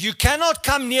man, you cannot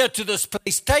come near to this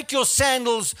place. Take your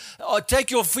sandals, or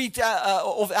take your feet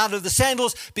out of the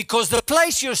sandals, because the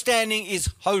place you're standing is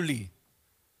holy.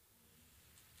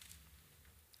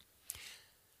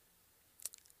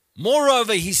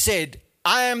 Moreover, he said,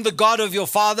 I am the God of your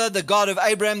father, the God of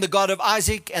Abraham, the God of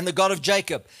Isaac, and the God of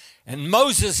Jacob. And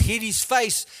Moses hid his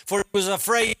face, for he was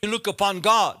afraid to look upon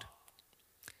God.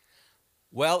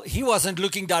 Well, he wasn't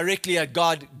looking directly at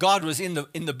God. God was in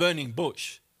the burning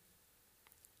bush.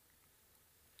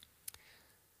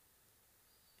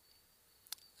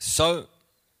 So,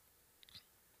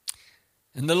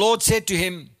 and the Lord said to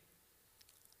him,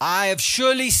 I have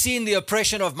surely seen the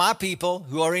oppression of my people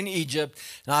who are in Egypt,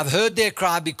 and I've heard their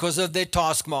cry because of their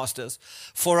taskmasters,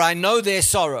 for I know their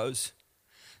sorrows.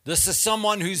 This is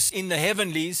someone who's in the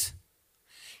heavenlies.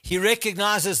 He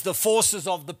recognizes the forces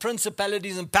of the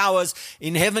principalities and powers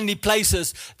in heavenly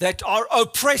places that are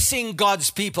oppressing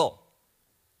God's people.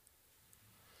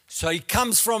 So he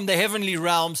comes from the heavenly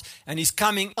realms, and he's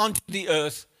coming onto the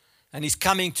earth, and he's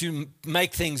coming to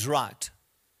make things right.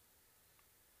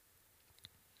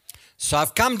 So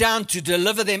I've come down to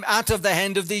deliver them out of the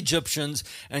hand of the Egyptians,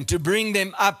 and to bring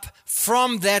them up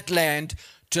from that land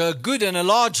to a good and a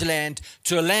large land,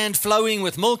 to a land flowing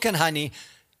with milk and honey,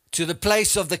 to the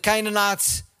place of the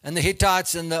Canaanites and the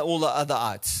Hittites and all the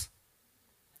otherites.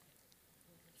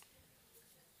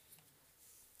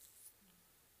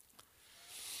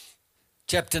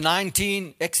 Chapter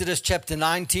 19, Exodus chapter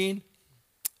 19,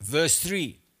 verse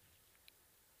 3.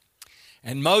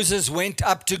 And Moses went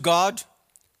up to God.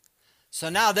 So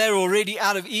now they're already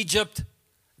out of Egypt.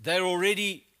 They're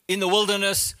already in the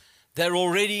wilderness. They're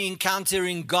already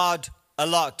encountering God a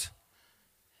lot.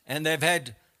 And they've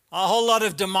had a whole lot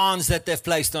of demands that they've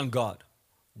placed on God.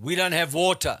 We don't have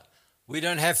water. We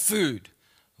don't have food.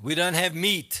 We don't have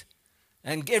meat.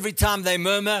 And every time they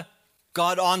murmur,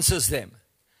 God answers them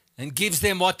and gives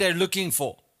them what they're looking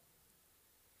for.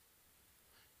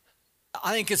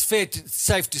 I think it's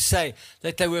safe to say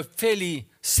that they were fairly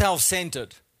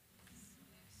self-centered.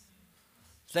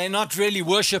 They're not really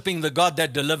worshiping the God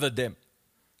that delivered them.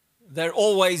 They're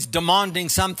always demanding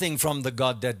something from the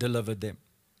God that delivered them.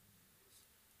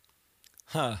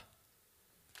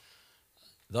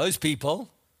 Those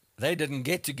people, they didn't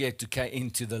get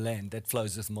into the land that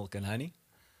flows with milk and honey,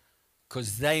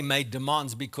 because they made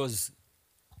demands because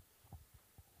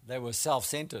they were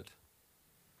self-centered,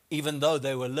 even though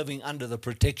they were living under the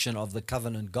protection of the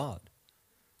covenant God.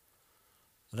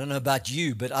 I don't know about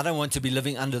you, but I don't want to be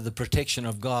living under the protection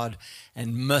of God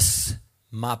and miss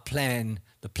my plan,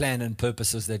 the plan and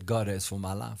purposes that God has for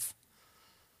my life.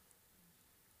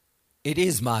 It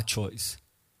is my choice.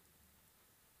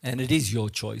 And it is your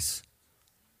choice.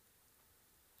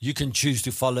 You can choose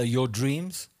to follow your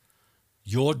dreams,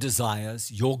 your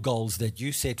desires, your goals that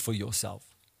you set for yourself.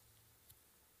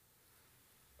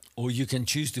 Or you can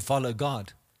choose to follow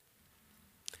God.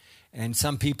 And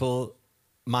some people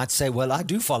might say, well, I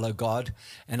do follow God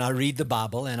and I read the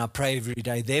Bible and I pray every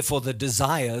day. Therefore, the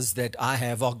desires that I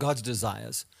have are God's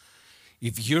desires.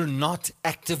 If you're not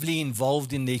actively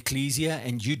involved in the ecclesia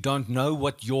and you don't know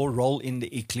what your role in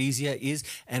the ecclesia is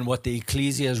and what the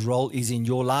ecclesia's role is in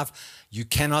your life, you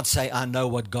cannot say, I know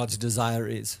what God's desire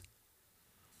is.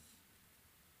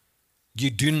 You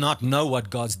do not know what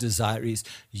God's desire is.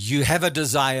 You have a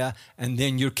desire and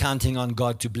then you're counting on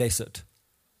God to bless it.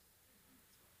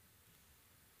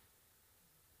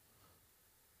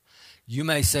 You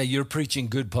may say, you're preaching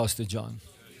good, Pastor John.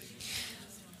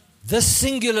 This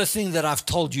singular thing that I've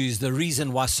told you is the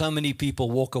reason why so many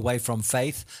people walk away from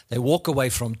faith. They walk away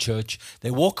from church. They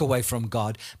walk away from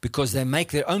God because they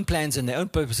make their own plans and their own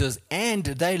purposes, and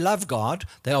they love God.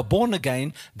 They are born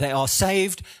again. They are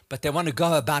saved, but they want to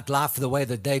go about life the way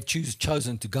that they've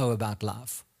chosen to go about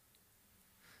life.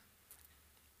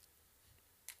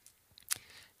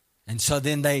 And so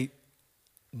then they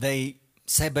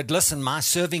say, but listen, my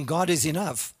serving God is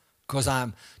enough because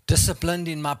I'm disciplined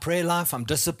in my prayer life. I'm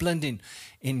disciplined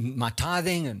in my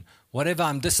tithing and whatever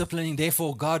I'm disciplining.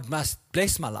 Therefore, God must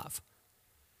bless my life.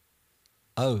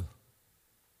 Oh,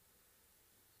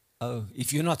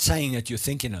 if you're not saying it, you're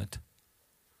thinking it.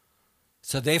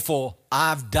 So therefore,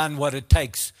 I've done what it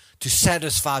takes to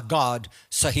satisfy God,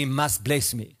 so He must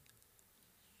bless me.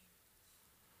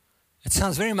 It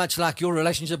sounds very much like your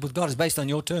relationship with God is based on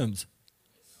your terms.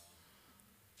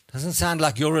 Doesn't sound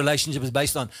like your relationship is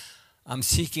based on, I'm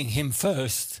seeking Him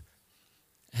first,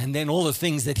 and then all the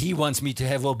things that He wants me to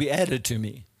have will be added to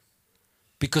me.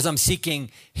 Because I'm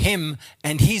seeking Him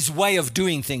and His way of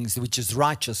doing things, which is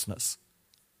righteousness.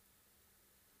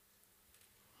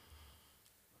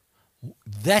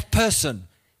 That person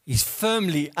is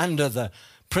firmly under the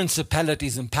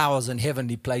principalities and powers in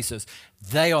heavenly places.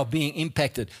 They are being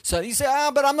impacted. So you say,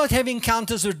 but I'm not having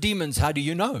encounters with demons. How do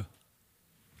you know?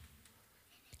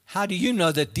 How do you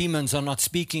know that demons are not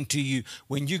speaking to you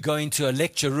when you go into a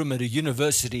lecture room at a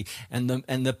university and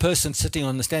the person standing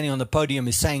on the podium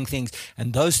is saying things,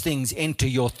 and those things enter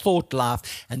your thought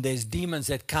life, and there's demons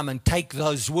that come and take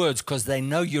those words because they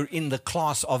know you're in the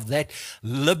class of that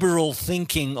liberal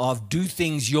thinking of do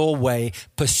things your way,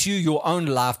 pursue your own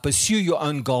life, pursue your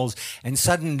own goals, and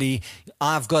suddenly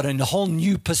I've got a whole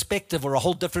new perspective or a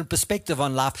whole different perspective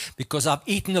on life because I've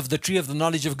eaten of the tree of the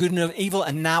knowledge of good and of evil,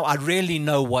 and now I really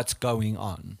know what's going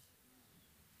on.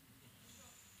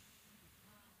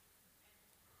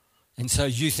 And so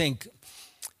you think,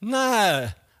 no,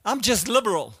 I'm just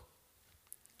liberal.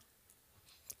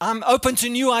 I'm open to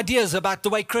new ideas about the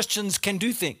way Christians can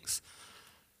do things.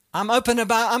 I'm open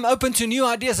to new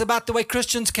ideas about the way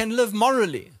Christians can live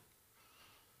morally.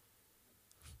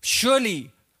 Surely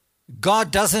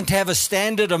God doesn't have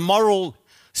a moral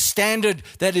standard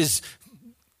that is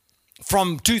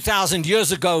from 2,000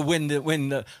 years ago when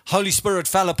the Holy Spirit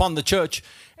fell upon the church,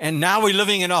 and now we're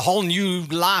living in a whole new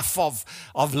life of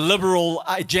liberal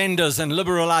agendas and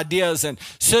liberal ideas. And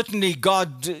certainly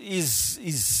God His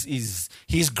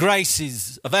grace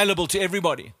is available to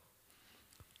everybody.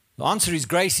 The answer is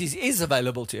grace is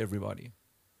available to everybody.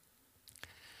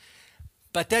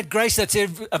 But that grace that's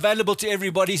available to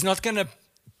everybody is not going to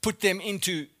put them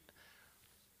into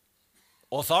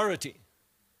authority.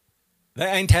 They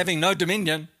ain't having no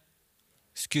dominion.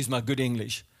 Excuse my good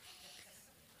English.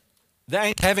 They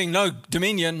ain't having no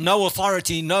dominion, no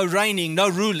authority, no reigning, no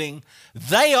ruling.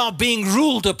 They are being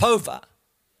ruled over.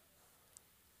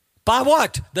 By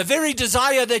what? The very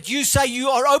desire that you say you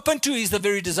are open to is the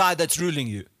very desire that's ruling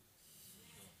you.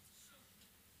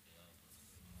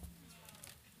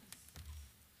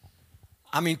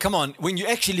 I mean, come on, when you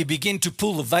actually begin to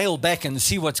pull the veil back and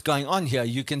see what's going on here,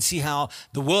 you can see how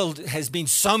the world has been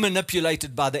so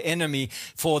manipulated by the enemy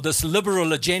for this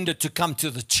liberal agenda to come to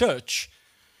the church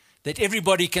that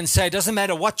everybody can say, it doesn't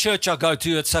matter what church I go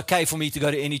to, it's okay for me to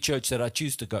go to any church that I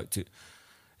choose to go to.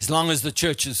 As long as the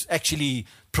church is actually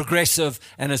progressive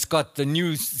and it's got the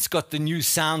new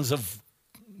sounds of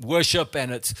worship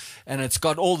and it's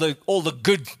got all the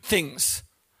good things.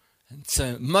 It's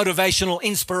a motivational,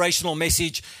 inspirational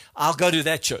message. I'll go to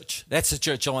that church. That's the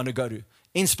church I want to go to.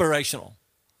 Inspirational.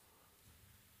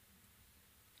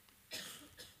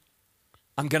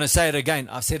 I'm going to say it again.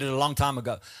 I've said it a long time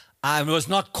ago. I was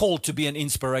not called to be an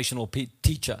inspirational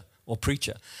teacher or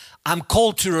preacher. I'm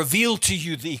called to reveal to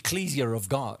you the ecclesia of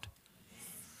God.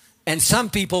 And some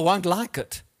people won't like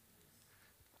it.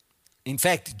 In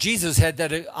fact, Jesus had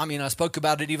that, I spoke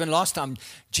about it even last time.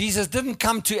 Jesus didn't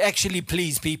come to actually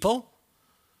please people.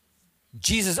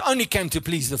 Jesus only came to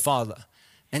please the Father.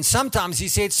 And sometimes he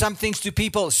said some things to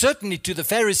people, certainly to the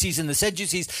Pharisees and the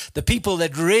Sadducees, the people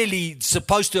that really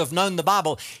supposed to have known the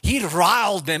Bible. He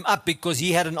riled them up because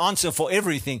he had an answer for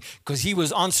everything, because he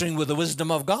was answering with the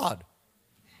wisdom of God.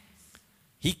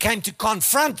 He came to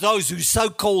confront those who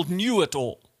so-called knew it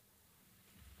all.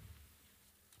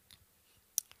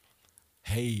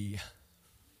 Hey,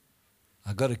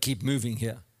 I got to keep moving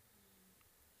here.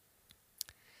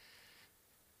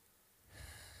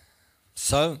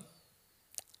 So,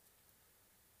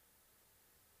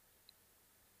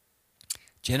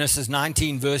 Genesis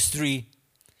 19, verse 3.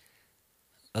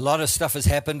 A lot of stuff has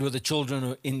happened with the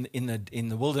children in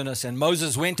the wilderness. And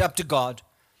Moses went up to God,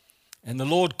 and the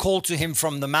Lord called to him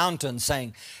from the mountain,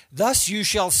 saying, "Thus you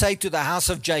shall say to the house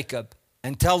of Jacob,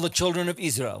 and tell the children of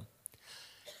Israel,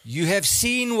 you have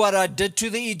seen what I did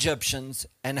to the Egyptians,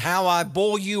 and how I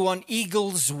bore you on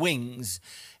eagle's wings,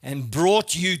 and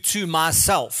brought you to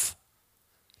myself."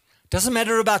 Doesn't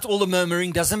matter about all the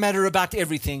murmuring, doesn't matter about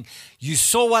everything. You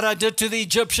saw what I did to the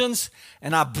Egyptians,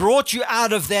 and I brought you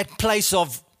out of that place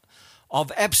of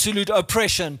absolute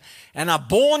oppression, and I've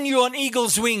borne you on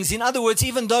eagle's wings. In other words,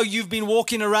 even though you've been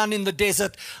walking around in the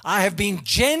desert, I have been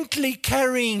gently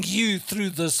carrying you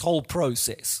through this whole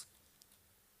process.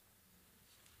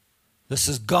 This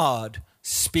is God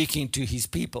speaking to his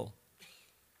people.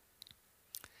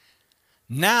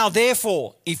 Now,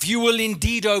 therefore, if you will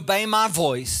indeed obey my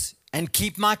voice and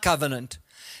keep my covenant,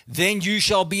 then you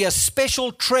shall be a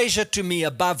special treasure to me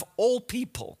above all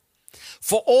people.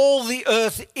 For all the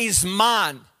earth is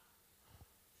mine.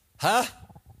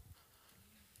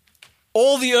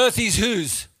 All the earth is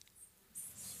whose?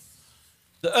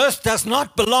 The earth does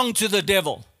not belong to the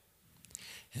devil.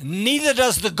 Neither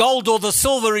does the gold or the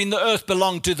silver in the earth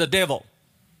belong to the devil.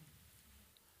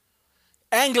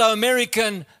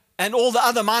 Anglo-American and all the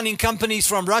other mining companies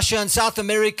from Russia and South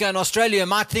America and Australia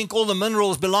might think all the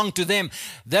minerals belong to them.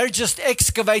 They're just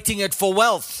excavating it for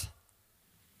wealth.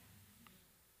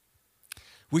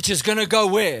 Which is going to go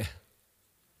where?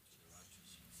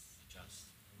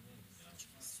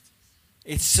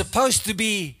 It's supposed to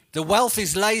be, the wealth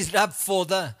is laid up for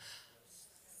the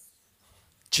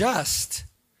just.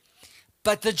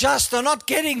 But the just are not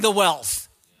getting the wealth.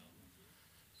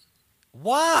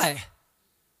 Why?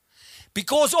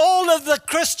 Because all of the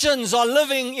Christians are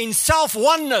living in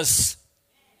self-oneness.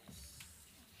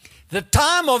 The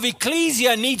time of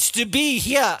ecclesia needs to be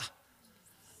here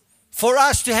for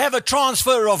us to have a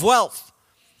transfer of wealth.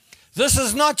 This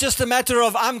is not just a matter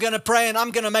of I'm going to pray and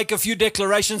I'm going to make a few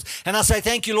declarations and I say,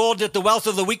 thank you, Lord, that the wealth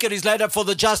of the wicked is laid up for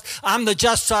the just. I'm the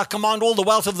just, so I command all the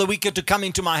wealth of the wicked to come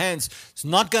into my hands. It's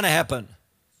not going to happen.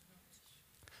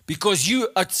 Because you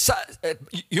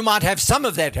might have some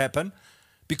of that happen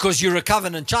because you're a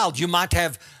covenant child. You might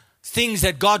have things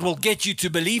that God will get you to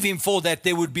believe Him for, that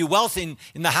there would be wealth in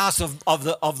the house of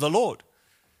the Lord.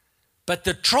 But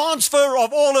the transfer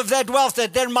of all of that wealth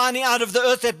that they're mining out of the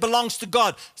earth that belongs to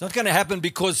God, it's not going to happen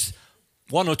because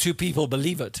one or two people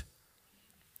believe it.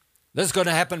 This is going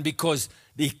to happen because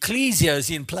the ecclesia is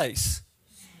in place.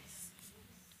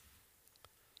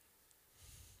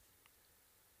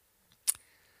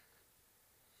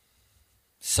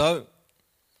 So,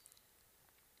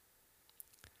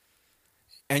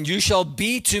 and you shall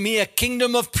be to me a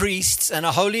kingdom of priests and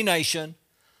a holy nation.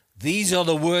 These are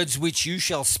the words which you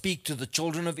shall speak to the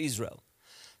children of Israel.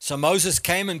 So Moses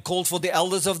came and called for the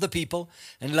elders of the people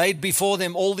and laid before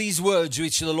them all these words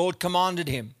which the Lord commanded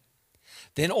him.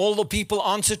 Then all the people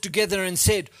answered together and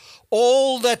said,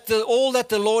 all that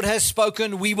the Lord has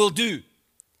spoken we will do.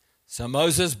 So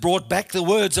Moses brought back the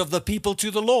words of the people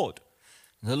to the Lord.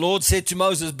 The Lord said to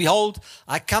Moses, behold,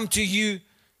 I come to you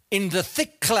in the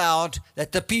thick cloud,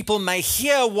 that the people may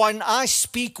hear when I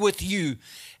speak with you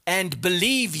and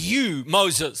believe you,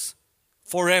 Moses,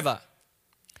 forever.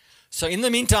 So in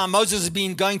the meantime, Moses has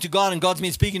been going to God and God's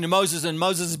been speaking to Moses, and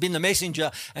Moses has been the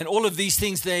messenger, and all of these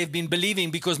things they have been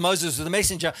believing because Moses was the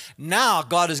messenger. Now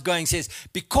God is going, says,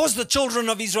 because the children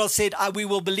of Israel said, we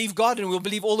will believe God and we'll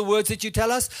believe all the words that you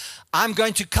tell us, I'm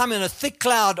going to come in a thick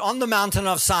cloud on the mountain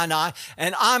of Sinai,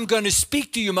 and I'm going to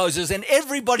speak to you, Moses, and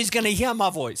everybody's going to hear my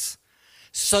voice,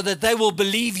 so that they will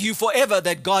believe you forever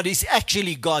that God is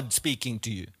actually God speaking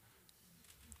to you.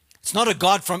 It's not a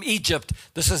God from Egypt.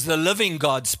 This is the living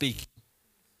God speaking.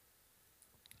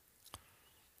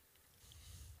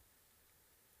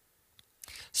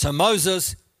 So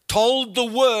Moses told the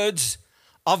words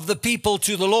of the people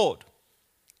to the Lord.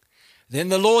 Then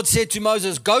the Lord said to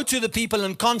Moses, go to the people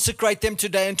and consecrate them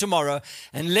today and tomorrow,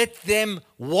 and let them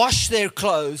wash their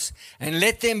clothes, and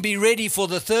let them be ready for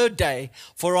the third day.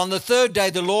 For on the third day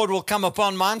the Lord will come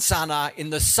upon Mount Sinai in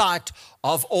the sight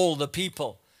of all the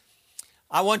people.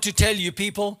 I want to tell you,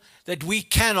 people, that we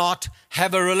cannot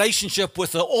have a relationship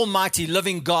with the almighty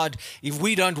living God if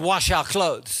we don't wash our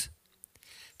clothes.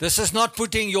 This is not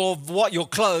putting your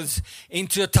clothes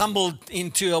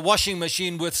into a washing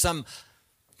machine with some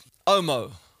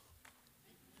Omo.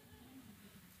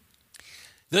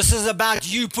 This is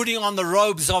about you putting on the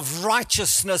robes of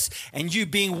righteousness and you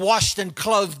being washed and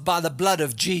clothed by the blood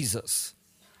of Jesus.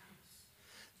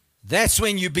 That's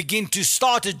when you begin to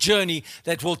start a journey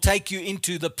that will take you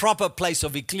into the proper place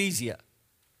of ecclesia.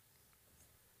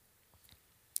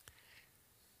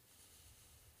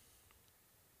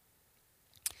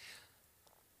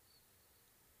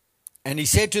 And he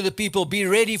said to the people, be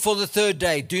ready for the third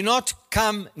day. Do not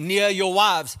come near your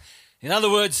wives. In other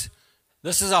words,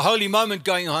 this is a holy moment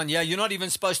going on. Yeah, you're not even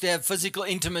supposed to have physical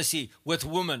intimacy with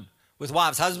women, with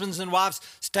wives. Husbands and wives,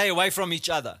 stay away from each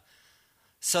other.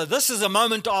 So this is a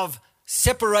moment of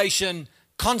separation,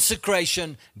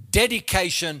 consecration,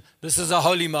 dedication. This is a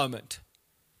holy moment.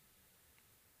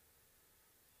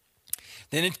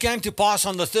 Then it came to pass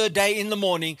on the third day in the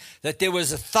morning that there were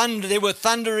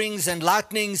thunderings and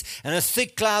lightnings and a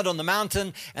thick cloud on the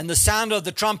mountain, and the sound of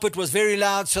the trumpet was very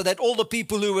loud, so that all the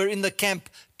people who were in the camp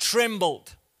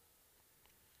trembled.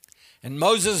 And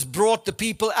Moses brought the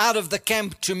people out of the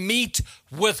camp to meet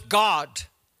with God.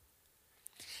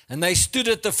 And they stood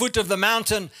at the foot of the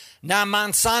mountain. Now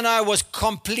Mount Sinai was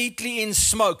completely in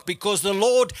smoke, because the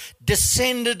Lord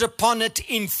descended upon it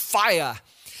in fire.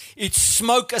 Its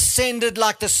smoke ascended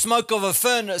like the smoke of a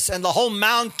furnace, and the whole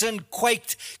mountain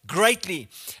quaked greatly.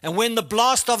 And when the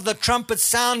blast of the trumpet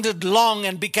sounded long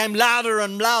and became louder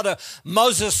and louder,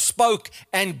 Moses spoke,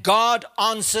 and God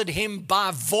answered him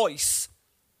by voice.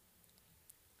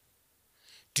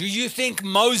 Do you think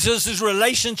Moses'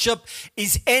 relationship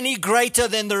is any greater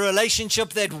than the relationship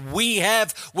that we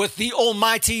have with the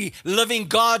Almighty living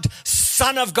God,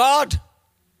 Son of God?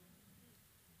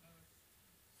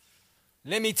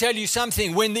 Let me tell you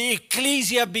something. When the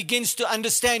ecclesia begins to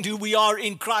understand who we are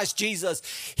in Christ Jesus,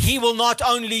 he will not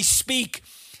only speak,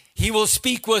 he will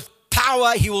speak with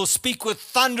power, he will speak with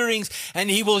thunderings,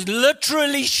 and he will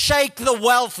literally shake the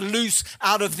wealth loose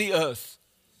out of the earth.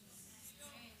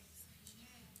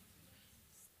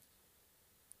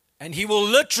 And he will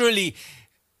literally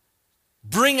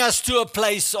bring us to a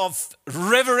place of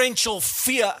reverential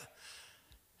fear.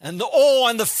 And the awe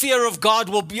and the fear of God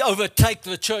will overtake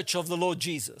the church of the Lord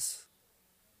Jesus.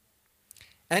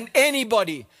 And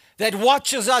anybody that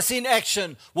watches us in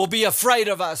action will be afraid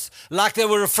of us, like they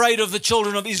were afraid of the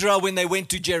children of Israel when they went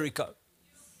to Jericho.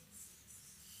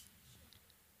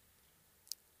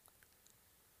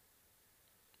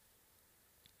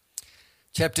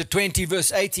 Chapter 20,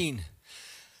 verse 18.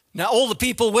 Now all the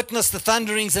people witnessed the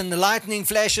thunderings and the lightning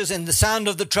flashes and the sound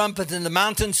of the trumpet and the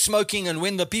mountain smoking. And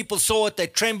when the people saw it, they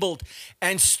trembled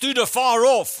and stood afar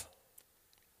off.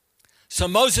 So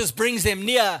Moses brings them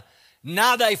near.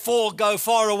 Now they go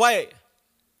far away.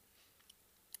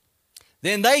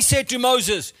 Then they said to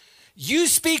Moses, you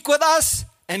speak with us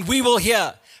and we will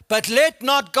hear. But let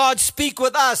not God speak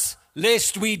with us,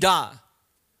 lest we die.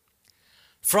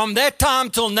 From that time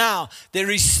till now,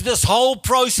 there is this whole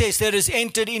process that has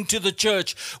entered into the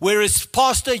church, whereas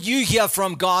pastor, you hear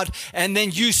from God and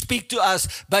then you speak to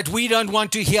us, but we don't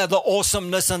want to hear the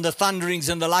awesomeness and the thunderings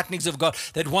and the lightnings of God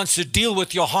that wants to deal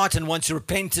with your heart and wants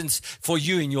repentance for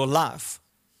you in your life.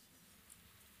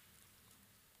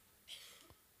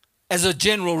 As a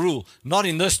general rule, not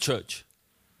in this church.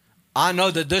 I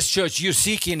know that this church, you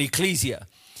seek in ecclesia.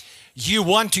 You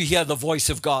want to hear the voice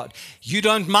of God. You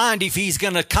don't mind if he's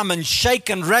going to come and shake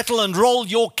and rattle and roll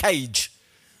your cage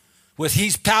with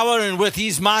his power and with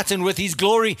his might and with his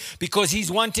glory, because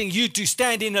he's wanting you to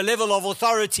stand in a level of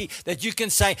authority that you can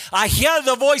say, I hear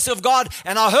the voice of God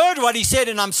and I heard what he said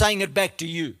and I'm saying it back to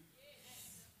you.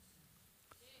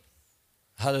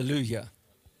 Hallelujah.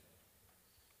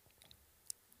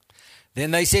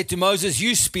 Then they said to Moses,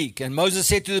 you speak. And Moses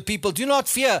said to the people, do not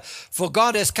fear, for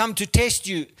God has come to test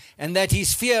you, and that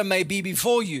his fear may be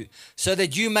before you, so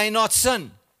that you may not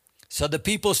sin. So the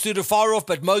people stood afar off,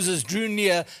 but Moses drew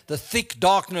near the thick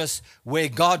darkness where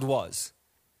God was.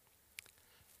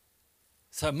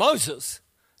 So Moses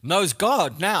knows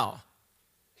God now.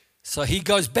 So he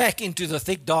goes back into the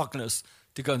thick darkness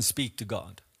to go and speak to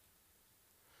God.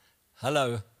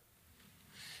 Hello.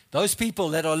 Those people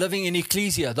that are living in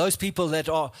ecclesia, those people that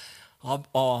are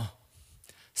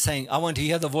saying, I want to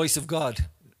hear the voice of God,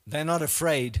 they're not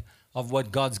afraid of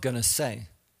what God's going to say.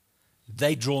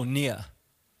 They draw near.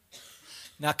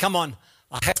 Now, come on.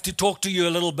 I have to talk to you a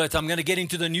little bit. I'm going to get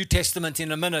into the New Testament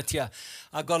in a minute here.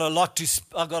 I've got a lot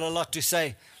to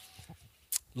say.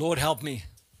 Lord, help me.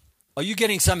 Are you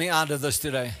getting something out of this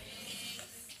today?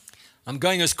 I'm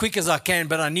going as quick as I can,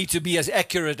 but I need to be as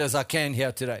accurate as I can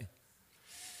here today.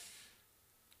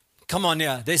 Come on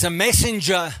here. There's a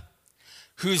messenger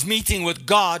who's meeting with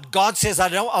God. God says, I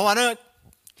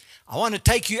want to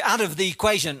take you out of the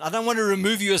equation. I don't want to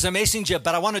remove you as a messenger,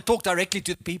 but I want to talk directly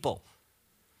to the people.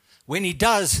 When he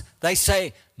does, they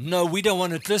say, no, we don't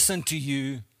want to listen to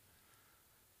you.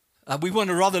 We want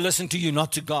to rather listen to you,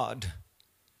 not to God.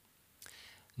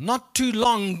 Not too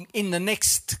long in the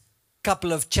next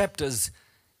couple of chapters,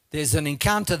 there's an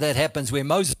encounter that happens where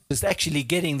Moses is actually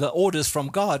getting the orders from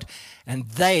God, and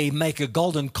they make a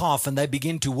golden calf and they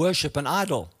begin to worship an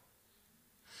idol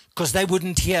because they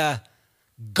wouldn't hear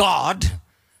God.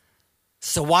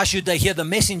 So why should they hear the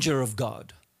messenger of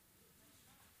God?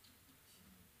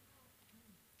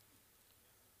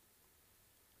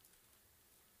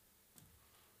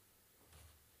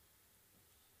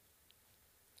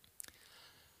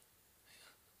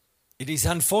 It is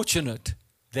unfortunate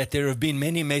that there have been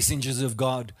many messengers of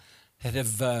God that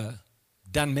have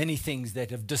done many things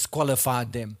that have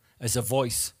disqualified them as a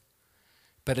voice.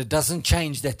 But it doesn't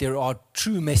change that there are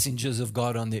true messengers of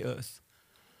God on the earth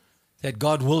that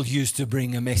God will use to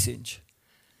bring a message.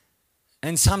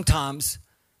 And sometimes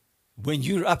when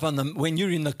you're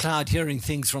in the cloud hearing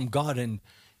things from God and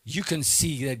you can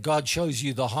see that God shows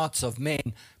you the hearts of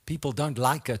men, people don't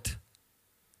like it.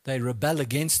 They rebel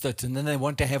against it, and then they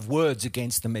want to have words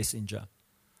against the messenger.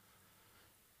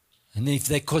 And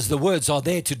because the words are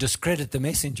there to discredit the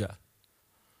messenger.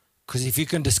 Because if you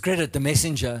can discredit the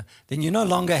messenger, then you no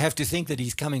longer have to think that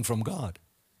he's coming from God.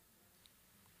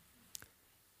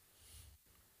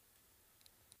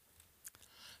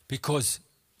 Because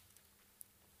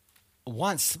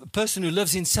once a person who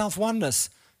lives in self-oneness,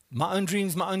 my own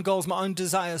dreams, my own goals, my own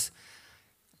desires,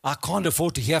 I can't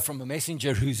afford to hear from a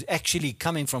messenger who's actually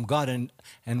coming from God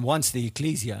and wants the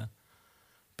ecclesia,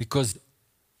 because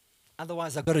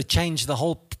otherwise I've got to change my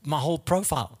whole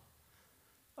profile.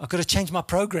 I've got to change my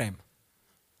program.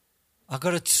 I've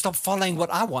got to stop following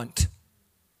what I want.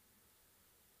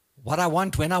 What I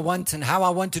want, when I want, and how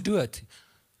I want to do it.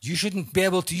 You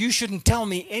shouldn't tell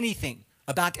me anything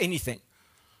about anything.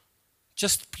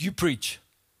 Just you preach.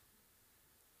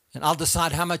 And I'll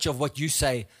decide how much of what you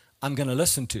say I'm going to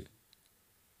listen to.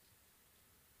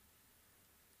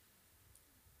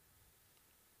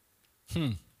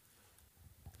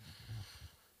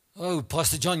 Oh,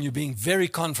 Pastor John, you're being very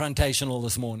confrontational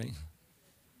this morning.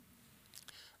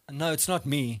 No, it's not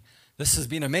me. This has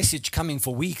been a message coming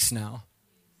for weeks now.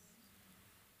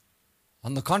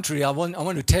 On the contrary, I want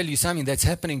to tell you something that's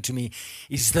happening to me.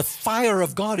 Is the fire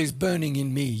of God is burning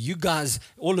in me. You guys,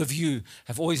 all of you,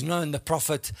 have always known the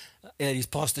prophet is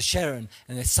Pastor Sharon,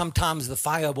 and that sometimes the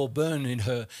fire will burn in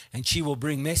her and she will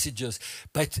bring messages.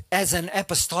 But as an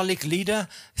apostolic leader,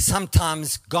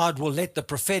 sometimes God will let the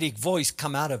prophetic voice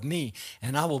come out of me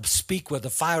and I will speak with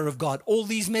the fire of God. All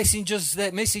these messages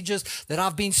that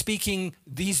I've been speaking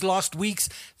these last weeks,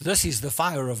 this is the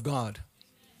fire of God.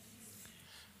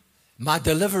 My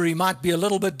delivery might be a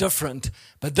little bit different,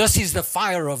 but this is the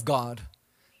fire of God.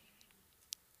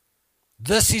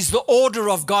 This is the order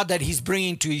of God that He's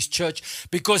bringing to His church,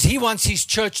 because He wants His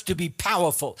church to be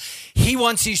powerful. He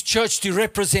wants His church to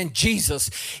represent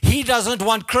Jesus. He doesn't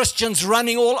want Christians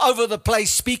running all over the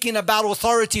place speaking about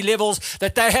authority levels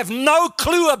that they have no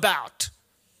clue about.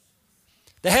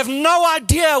 They have no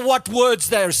idea what words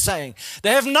they're saying. They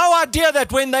have no idea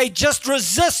that when they just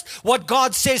resist what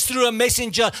God says through a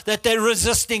messenger, that they're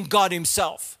resisting God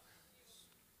Himself.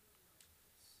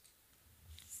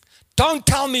 Don't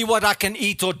tell me what I can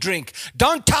eat or drink.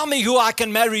 Don't tell me who I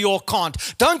can marry or can't.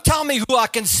 Don't tell me who I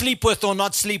can sleep with or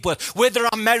not sleep with, whether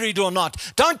I'm married or not.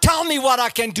 Don't tell me what I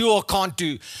can do or can't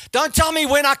do. Don't tell me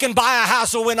when I can buy a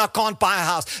house or when I can't buy a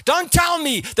house. Don't tell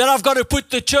me that I've got to put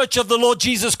the church of the Lord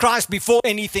Jesus Christ before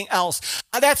anything else.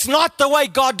 That's not the way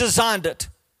God designed it.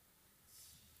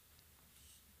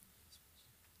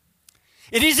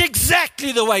 It is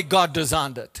exactly the way God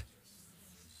designed it.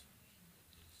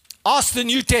 Ask the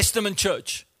New Testament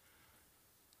church.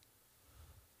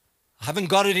 I haven't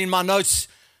got it in my notes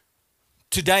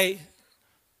today,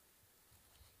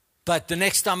 but the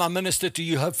next time I minister to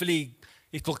you, hopefully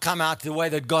it will come out the way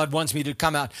that God wants me to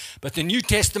come out. But the New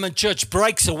Testament church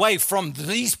breaks away from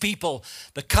these people,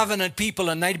 the covenant people,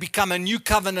 and they become a new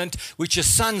covenant, which is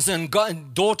sons and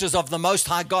daughters of the Most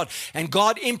High God. And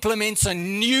God implements a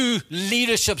new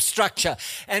leadership structure.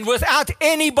 And without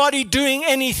anybody doing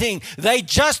anything, they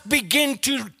just begin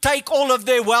to take all of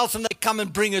their wealth and they come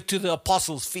and bring it to the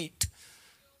apostles' feet.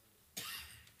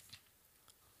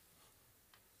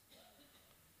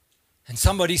 And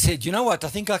somebody said, you know what, I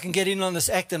think I can get in on this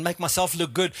act and make myself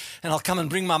look good, and I'll come and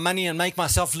bring my money and make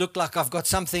myself look like I've got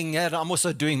something. Yeah, I'm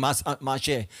also doing my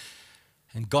share.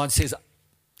 And God says,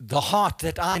 the heart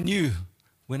that I knew,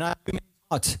 when I knew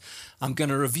my heart, I'm going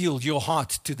to reveal your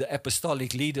heart to the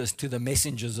apostolic leaders, to the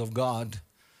messengers of God.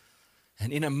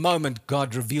 And in a moment,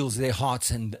 God reveals their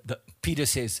hearts, and Peter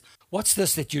says, what's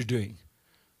this that you're doing?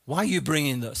 Why are you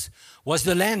bringing this? Was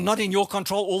the land not in your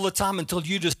control all the time until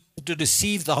you decided to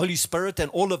deceive the Holy Spirit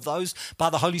and all of those by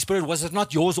the Holy Spirit? Was it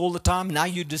not yours all the time? Now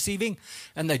you're deceiving?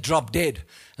 And they drop dead.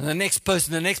 And the next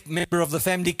person, the next member of the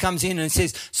family comes in and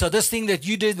says, so this thing that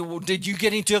you did you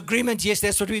get into agreement? Yes,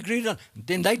 that's what we agreed on.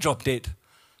 Then they drop dead.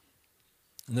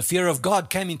 And the fear of God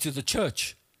came into the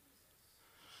church.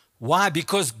 Why?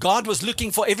 Because God was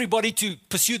looking for everybody to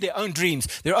pursue their own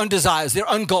dreams, their own desires, their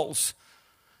own goals.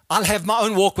 I'll have my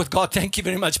own walk with God. Thank you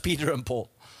very much, Peter and Paul.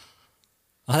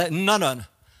 No.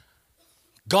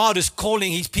 God is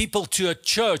calling his people to a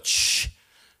church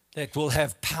that will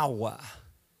have power.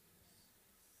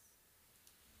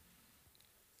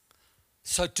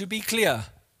 So to be clear,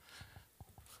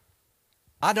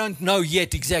 I don't know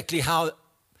yet exactly how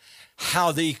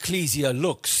the ecclesia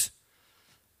looks,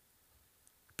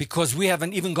 because we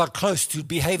haven't even got close to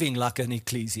behaving like an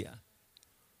ecclesia.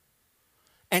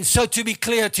 And so to be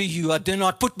clear to you, I do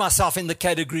not put myself in the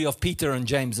category of Peter and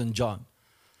James and John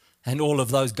and all of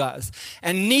those guys.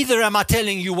 And neither am I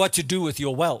telling you what to do with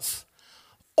your wealth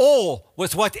or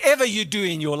with whatever you do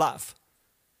in your life.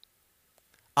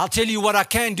 I'll tell you what I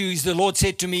can do is the Lord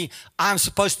said to me, I'm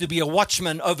supposed to be a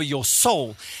watchman over your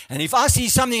soul. And if I see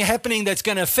something happening that's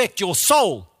going to affect your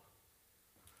soul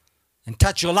and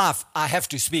touch your life, I have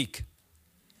to speak.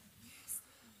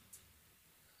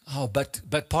 Oh,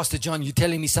 but Pastor John, you're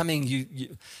telling me something,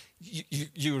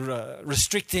 you're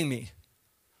restricting me.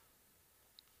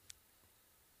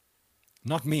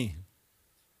 Not me.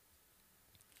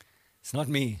 It's not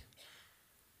me.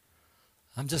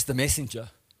 I'm just the messenger.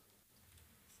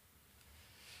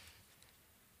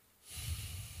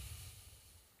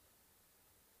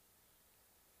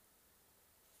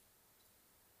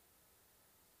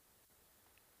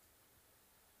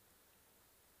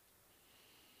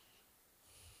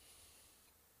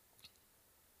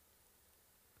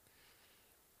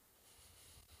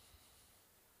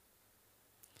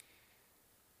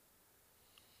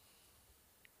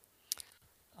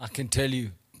 I can tell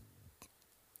you,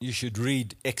 you should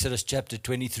read Exodus chapter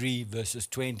 23, verses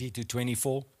 20 to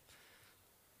 24.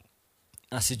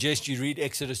 I suggest you read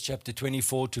Exodus chapter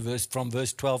 24 from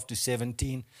verse 12 to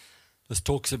 17. This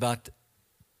talks about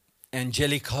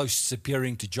angelic hosts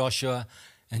appearing to Joshua,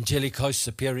 angelic hosts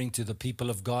appearing to the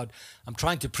people of God. I'm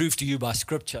trying to prove to you by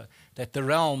scripture that the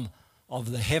realm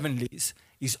of the heavenlies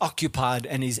is occupied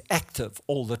and is active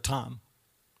all the time.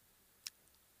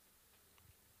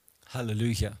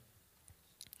 Hallelujah.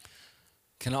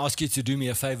 Can I ask you to do me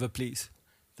a favor, please?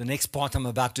 The next part I'm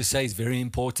about to say is very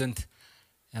important,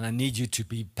 and I need you to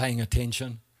be paying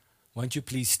attention. Won't you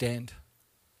please stand?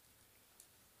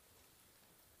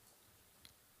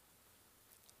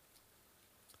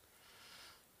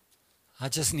 I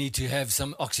just need to have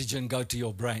some oxygen go to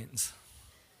your brains.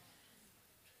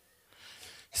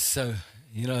 So,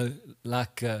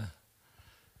 like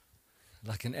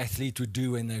an athlete would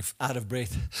do when they're out of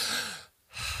breath.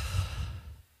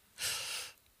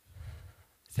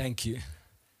 Thank you.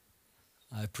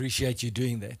 I appreciate you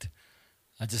doing that.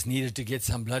 I just needed to get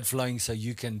some blood flowing so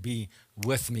you can be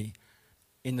with me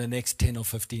in the next 10 or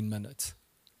 15 minutes.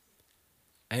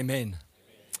 Amen.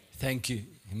 Thank you.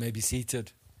 You may be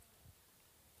seated.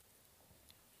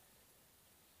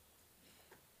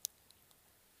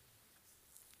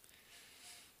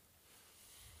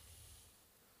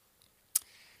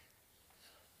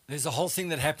 There's a whole thing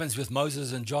that happens with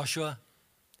Moses and Joshua.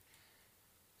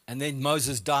 And then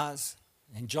Moses dies.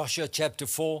 In Joshua chapter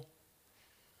 4,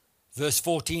 verse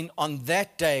 14, on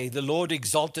that day the Lord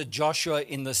exalted Joshua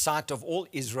in the sight of all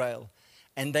Israel,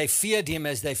 and they feared him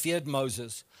as they feared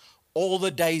Moses all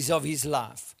the days of his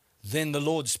life. Then the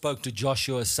Lord spoke to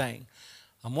Joshua saying,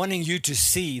 I'm wanting you to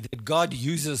see that God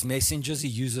uses messengers, he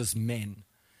uses men.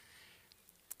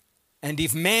 And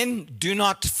if men do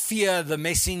not fear the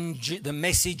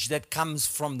message that comes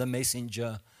from the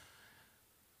messenger,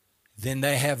 then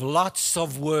they have lots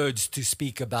of words to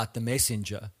speak about the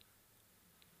messenger.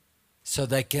 So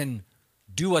they can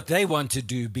do what they want to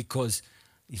do, because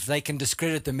if they can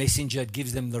discredit the messenger, it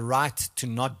gives them the right to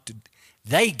not do.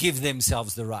 They give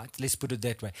themselves the right. Let's put it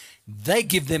that way. They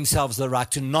give themselves the right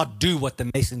to not do what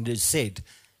the messenger said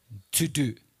to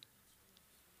do.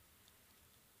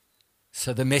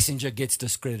 So the messenger gets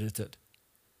discredited.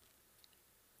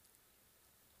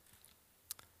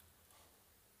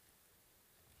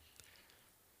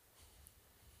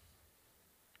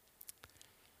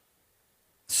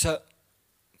 So,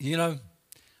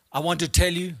 I want to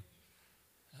tell you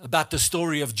about the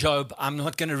story of Job. I'm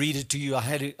not going to read it to you.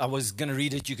 I was going to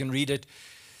read it. You can read it.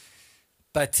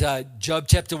 But Job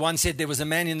chapter 1 said there was a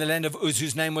man in the land of Uz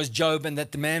whose name was Job, and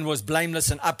that the man was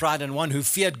blameless and upright and one who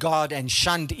feared God and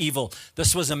shunned evil.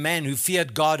 This was a man who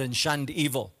feared God and shunned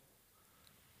evil.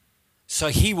 So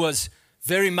he was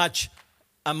very much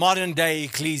a modern day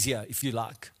ecclesia, if you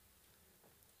like.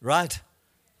 Right?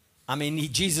 I mean,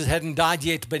 Jesus hadn't died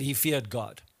yet, but he feared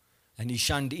God and he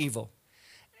shunned evil.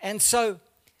 And so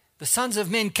the sons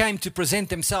of men came to present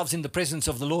themselves in the presence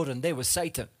of the Lord, and there was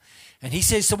Satan. And he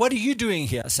says, so what are you doing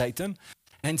here, Satan?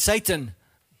 And Satan,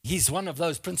 he's one of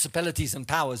those principalities and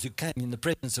powers who came in the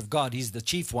presence of God. He's the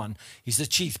chief one. He's the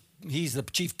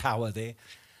chief power there.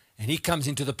 And he comes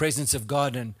into the presence of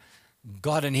God, and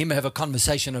God and him have a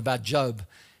conversation about Job.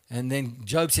 And then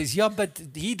Job says, yeah, but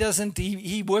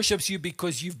he worships you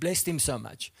because you've blessed him so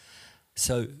much.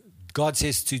 So God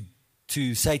says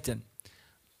to Satan,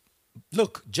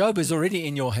 look, Job is already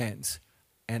in your hands.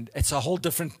 And it's a whole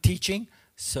different teaching.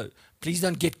 So please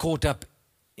don't get caught up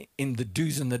in the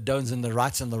do's and the don'ts and the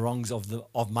rights and the wrongs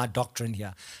of my doctrine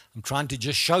here. I'm trying to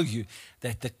just show you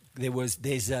that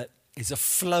there's a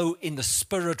flow in the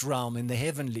spirit realm, in the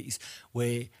heavenlies,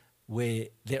 where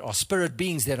there are spirit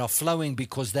beings that are flowing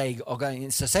because they are going.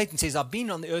 So Satan says, I've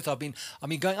been on the earth, I've been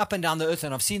going up and down the earth,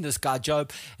 and I've seen this guy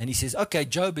Job. And he says, okay,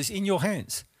 Job is in your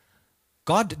hands.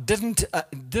 God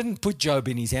didn't put Job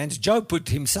in his hands. Job put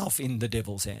himself in the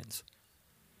devil's hands.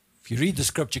 If you read the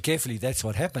scripture carefully, that's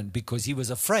what happened, because he was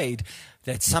afraid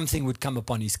that something would come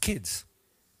upon his kids.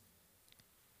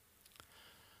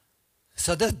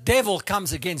 So the devil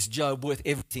comes against Job with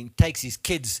everything, takes his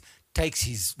kids, takes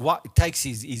his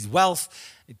wealth,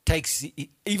 it takes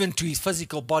even to his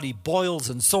physical body, boils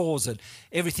and sores and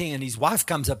everything. And his wife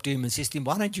comes up to him and says to him,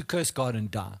 why don't you curse God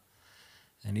and die?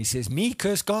 And he says, me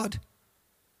curse God?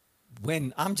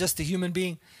 When I'm just a human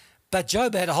being? But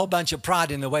Job had a whole bunch of pride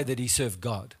in the way that he served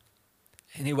God.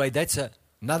 Anyway, that's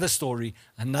another story,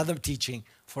 another teaching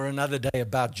for another day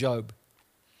about Job.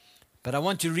 But I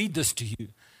want to read this to you,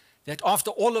 that after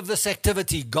all of this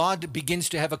activity, God begins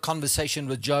to have a conversation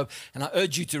with Job. And I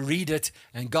urge you to read it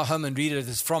and go home and read it.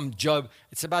 It's from Job.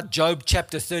 It's about Job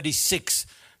chapter 36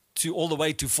 to all the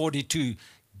way to 42.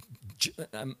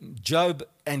 Job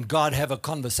and God have a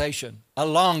conversation, a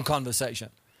long conversation.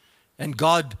 And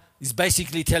God is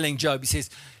basically telling Job, he says,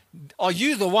 are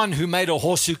you the one who made a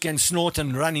horse who can snort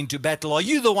and run into battle? Are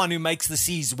you the one who makes the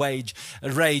seas rage?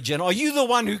 And are you the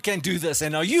one who can do this?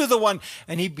 And are you the one?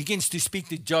 And he begins to speak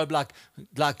to Job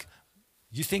like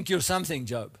you think you're something,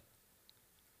 Job,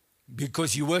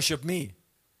 because you worship me.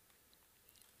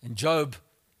 And Job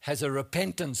has a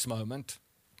repentance moment.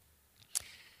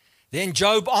 Then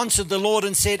Job answered the Lord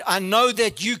and said, I know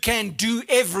that you can do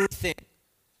everything,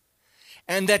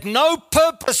 and that no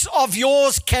purpose of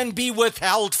yours can be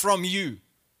withheld from you.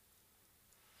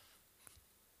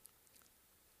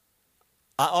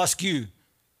 I ask you,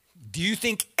 do you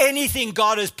think anything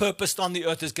God has purposed on the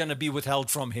earth is going to be withheld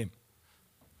from him?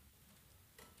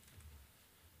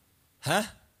 Huh?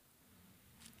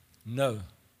 No.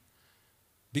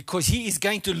 Because he is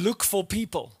going to look for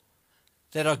people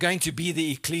that are going to be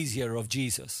the ecclesia of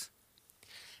Jesus.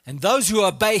 And those who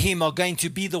obey him are going to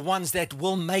be the ones that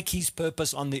will make his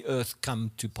purpose on the earth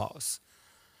come to pass.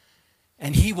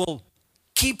 And he will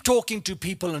keep talking to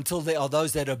people until there are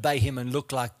those that obey him and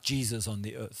look like Jesus on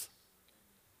the earth.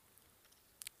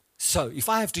 So if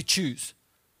I have to choose,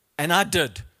 and I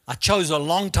chose a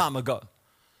long time ago.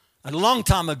 I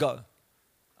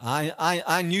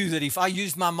knew that if I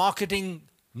used my marketing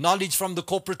knowledge from the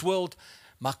corporate world,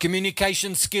 my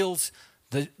communication skills,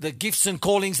 the gifts and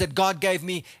callings that God gave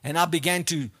me, and I began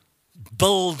to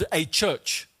build a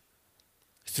church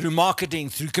through marketing,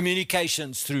 through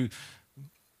communications, through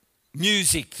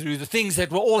music, through the things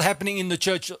that were all happening in the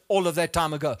church all of that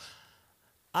time ago.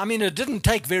 I mean, it didn't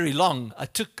take very long.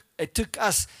 It took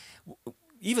us,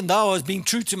 even though I was being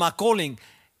true to my calling,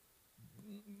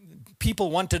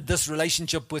 people wanted this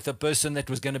relationship with a person that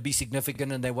was going to be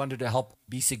significant, and they wanted to help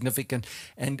be significant.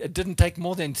 And it didn't take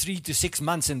more than 3 to 6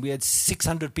 months, and we had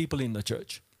 600 people in the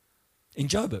church in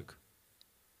Joburg.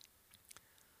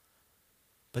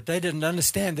 But they didn't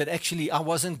understand that actually I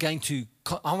wasn't going to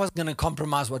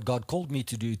compromise what God called me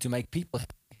to do, to make people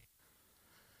happy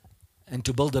and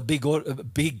to build a big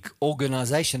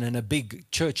organization and a big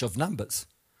church of numbers.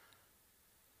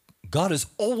 God has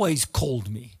always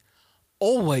called me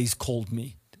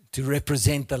to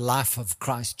represent the life of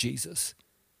Christ Jesus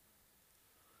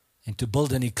and to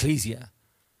build an ecclesia,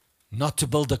 not to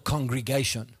build a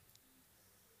congregation.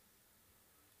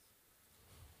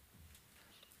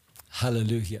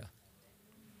 Hallelujah.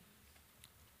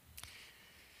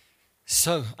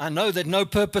 So I know that no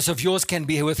purpose of yours can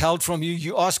be withheld from you.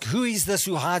 You ask, who is this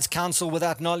who hides counsel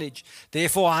without knowledge?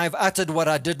 Therefore I have uttered what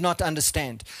I did not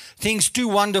understand, things too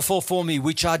wonderful for me,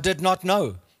 which I did not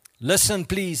know. Listen,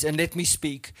 please, and let me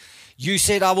speak. You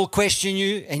said, I will question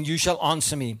you, and you shall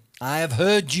answer me. I have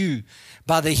heard you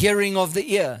by the hearing of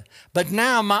the ear, but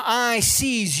now my eye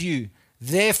sees you.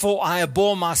 Therefore I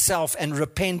abhor myself and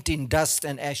repent in dust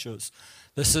and ashes.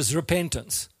 This is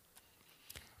repentance.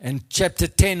 And chapter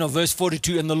 10 of verse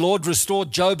 42, and the Lord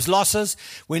restored Job's losses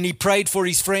when he prayed for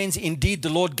his friends. Indeed, the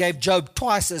Lord gave Job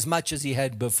twice as much as he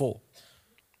had before.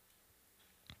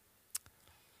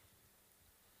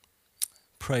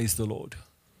 Praise the Lord.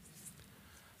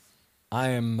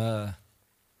 I'm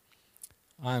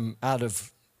out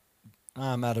of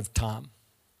time.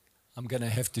 I'm going to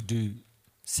have to do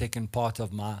second part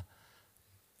of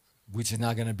which is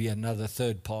now going to be another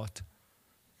third part.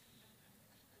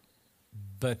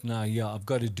 But now, I've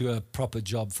got to do a proper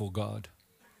job for God.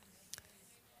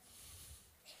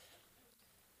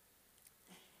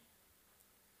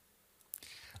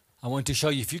 I want to show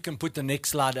you, if you can put the next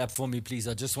slide up for me, please.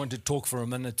 I just want to talk for a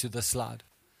minute to the slide.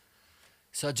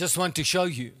 So I just want to show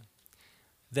you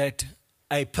that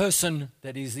a person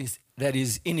that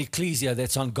is in ecclesia,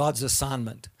 that's on God's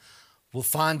assignment, will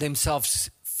find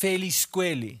themselves fairly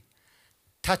squarely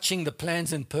touching the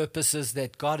plans and purposes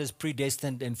that God has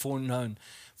predestined and foreknown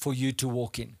for you to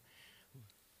walk in.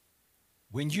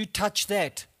 When you touch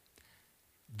that,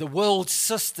 the world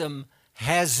system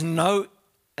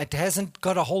it hasn't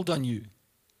got a hold on you.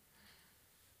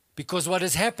 Because what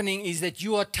is happening is that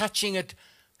you are touching it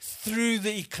through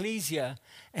the ecclesia,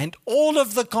 and all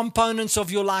of the components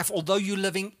of your life, although you're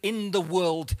living in the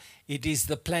world, it is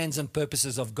the plans and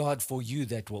purposes of God for you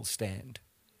that will stand.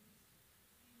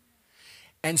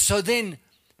 And so then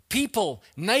people,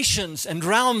 nations, and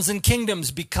realms and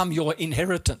kingdoms become your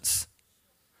inheritance,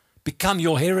 become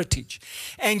your heritage.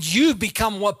 And you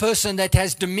become one person that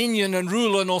has dominion and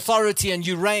rule and authority, and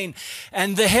you reign.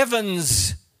 And the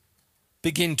heavens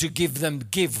begin to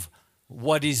give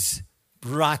what is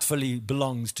rightfully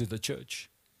belongs to the church.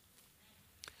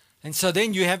 And so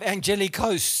then you have angelic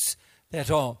hosts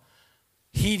that are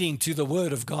heeding to the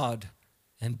word of God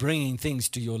and bringing things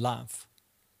to your life.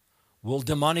 Will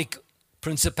demonic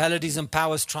principalities and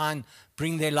powers try and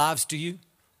bring their lives to you?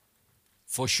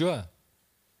 For sure.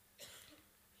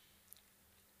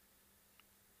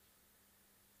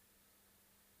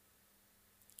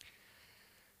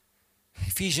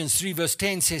 Ephesians 3 verse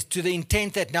 10 says, to the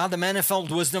intent that now the manifold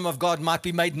wisdom of God might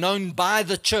be made known by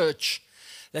the church,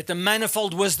 that the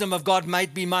manifold wisdom of God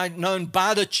might be made known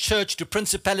by the church to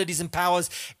principalities and powers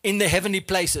in the heavenly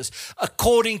places,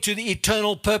 according to the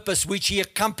eternal purpose which he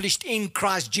accomplished in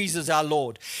Christ Jesus our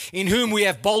Lord, in whom we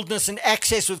have boldness and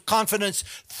access with confidence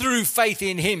through faith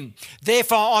in him.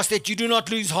 Therefore I ask that you do not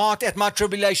lose heart at my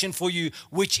tribulation for you,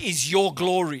 which is your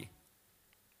glory.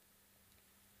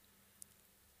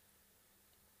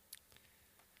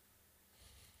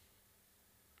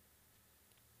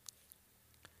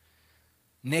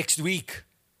 Next week,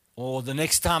 or the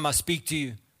next time I speak to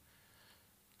you,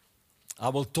 I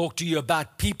will talk to you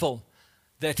about people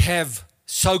that have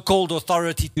so-called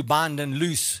authority to bind and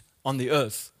loose on the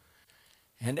earth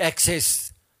and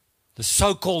access the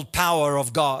so-called power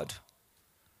of God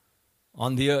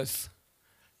on the earth.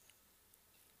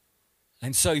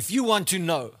 And so if you want to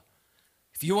know,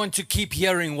 if you want to keep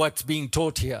hearing what's being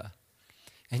taught here,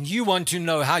 and you want to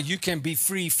know how you can be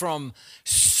free from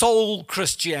soul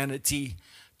Christianity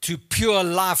to pure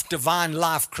life, divine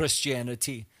life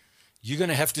Christianity, you're going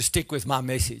to have to stick with my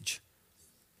message.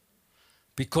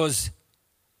 Because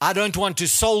I don't want to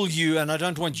soul you, and I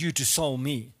don't want you to soul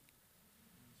me.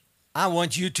 I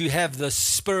want you to have the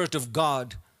Spirit of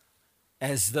God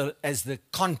as the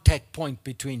contact point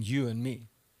between you and me.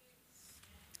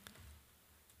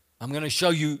 I'm going to show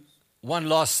you one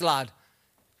last slide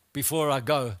before I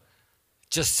go,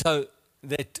 just so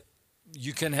that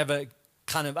you can have a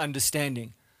kind of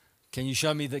understanding. Can you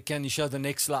show the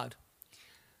next slide?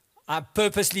 I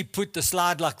purposely put the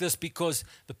slide like this because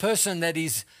the person that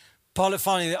is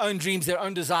following their own dreams, their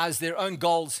own desires, their own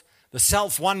goals, the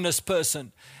self-oneness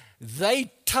person,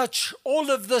 they touch all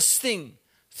of this thing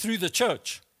through the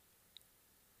church,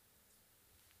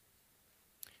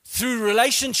 through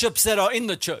relationships that are in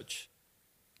the church,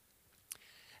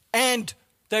 and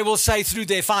they will say through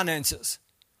their finances.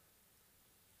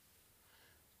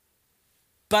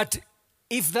 But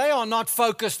if they are not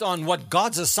focused on what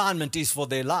God's assignment is for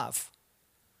their life,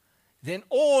 then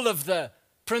all of the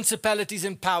principalities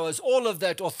and powers, all of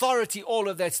that authority, all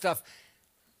of that stuff,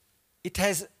 it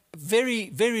has very,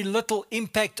 very little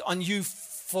impact on you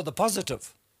for the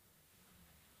positive.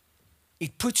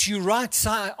 It puts you right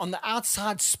side on the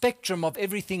outside spectrum of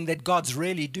everything that God's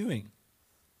really doing.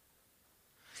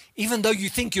 Even though you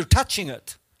think you're touching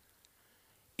it,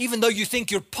 even though you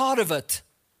think you're part of it,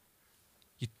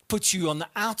 it puts you on the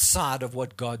outside of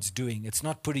what God's doing. It's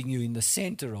not putting you in the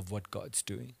center of what God's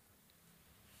doing.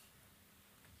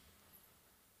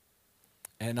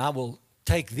 And I will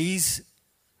take these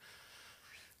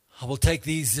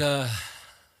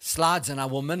slides and I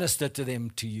will minister to them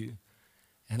to you.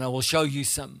 And I will show you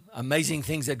some amazing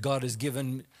things that God has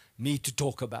given me to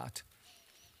talk about.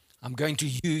 I'm going to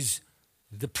use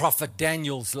the prophet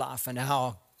Daniel's life and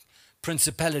how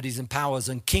principalities and powers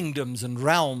and kingdoms and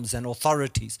realms and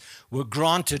authorities were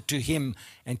granted to him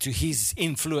and to his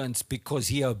influence because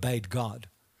he obeyed God.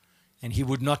 And he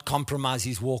would not compromise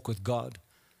his walk with God.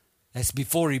 That's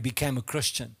before he became a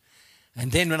Christian.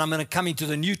 And then when I'm going to come into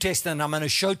the New Testament, I'm going to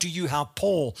show to you how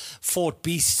Paul fought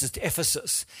beasts at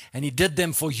Ephesus. And he did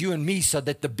them for you and me so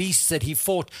that the beasts that he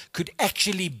fought could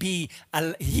actually be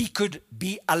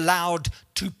allowed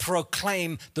to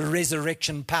proclaim the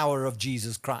resurrection power of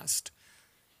Jesus Christ.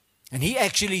 And he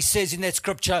actually says in that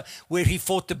scripture where he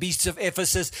fought the beasts of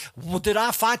Ephesus, well, did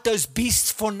I fight those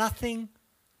beasts for nothing?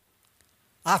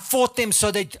 I fought them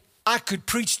so that I could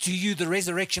preach to you the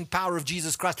resurrection power of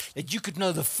Jesus Christ, that you could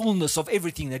know the fullness of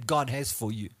everything that God has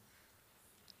for you.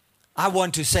 I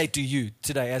want to say to you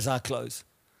today as I close,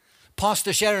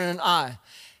 Pastor Sharon and I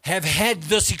have had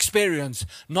this experience,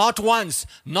 not once,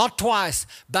 not twice,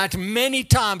 but many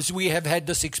times we have had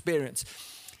this experience,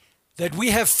 that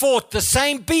we have fought the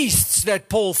same beasts that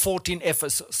Paul fought in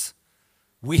Ephesus.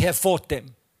 We have fought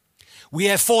them. We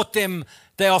have fought them.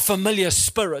 They are familiar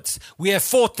spirits. We have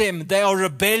fought them. They are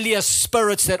rebellious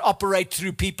spirits that operate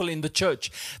through people in the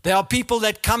church. They are people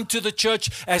that come to the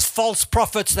church as false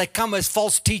prophets. They come as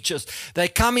false teachers. They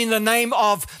come in the name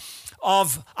of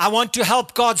I want to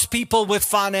help God's people with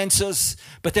finances,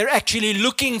 but they're actually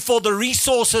looking for the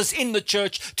resources in the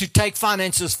church to take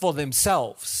finances for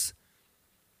themselves.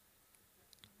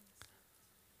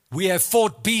 We have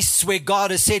fought beasts where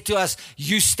God has said to us,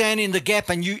 you stand in the gap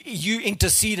and you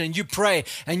intercede and you pray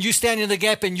and you stand in the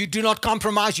gap and you do not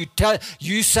compromise.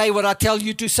 You say what I tell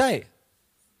you to say.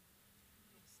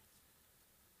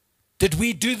 Did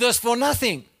we do this for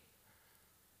nothing?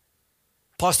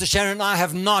 Pastor Sharon and I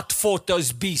have not fought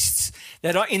those beasts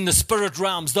that are in the spirit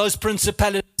realms, those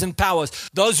principalities and powers,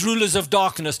 those rulers of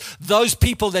darkness, those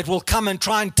people that will come and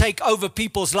try and take over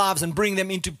people's lives and bring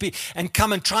them into and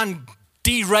come and try and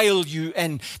derail you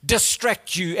and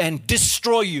distract you and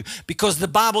destroy you, because the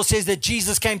Bible says that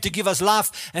Jesus came to give us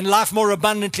life and life more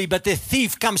abundantly, but the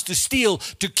thief comes to steal,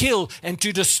 to kill, and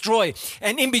to destroy.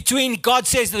 And in between, God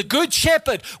says the good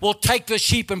shepherd will take the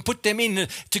sheep and put them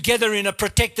together in a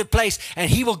protected place,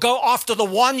 and he will go after the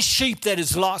one sheep that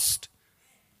is lost.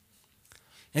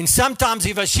 And sometimes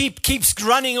if a sheep keeps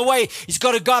running away, he's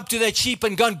got to go up to that sheep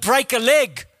and go and break a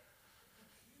leg.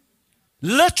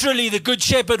 Literally, the good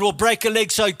shepherd will break a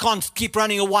leg so he can't keep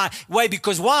running away.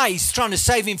 Because why? He's trying to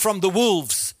save him from the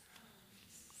wolves.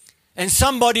 And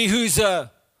somebody who's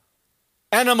a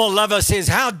animal lover says,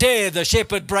 how dare the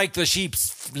shepherd break the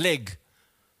sheep's leg?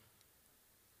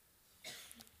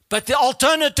 But the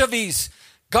alternative is,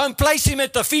 go and place him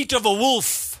at the feet of a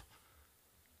wolf.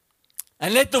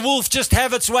 And let the wolf just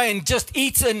have its way and just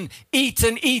eat and eat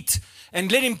and eat.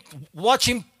 And watch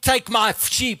him take my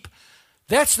sheep.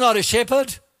 That's not a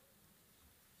shepherd.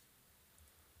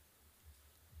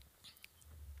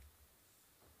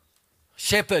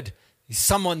 Shepherd is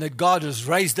someone that God has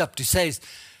raised up to say,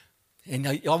 and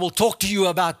I will talk to you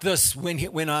about this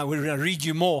when I read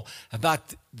you more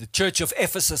about the church of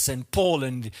Ephesus and Paul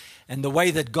and the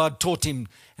way that God taught him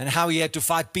and how he had to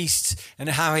fight beasts and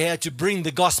how he had to bring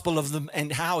the gospel of them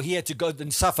and how he had to go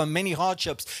and suffer many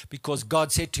hardships because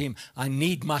God said to him, I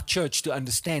need my church to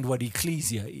understand what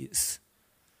ecclesia is.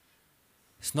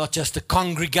 It's not just a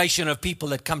congregation of people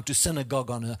that come to synagogue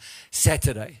on a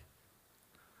Saturday.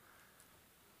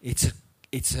 It's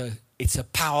a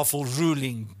powerful,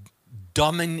 ruling,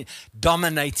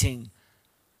 dominating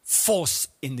force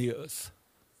in the earth.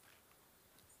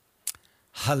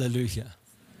 Hallelujah.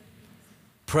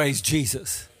 Praise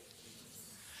Jesus.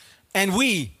 And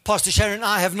we, Pastor Sharon and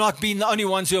I, have not been the only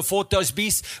ones who have fought those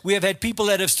beasts. We have had people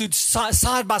that have stood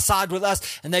side by side with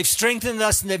us, and they've strengthened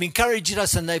us, and they've encouraged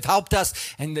us, and they've helped us.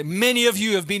 And many of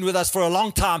you have been with us for a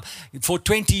long time, for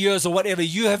 20 years or whatever.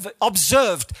 You have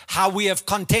observed how we have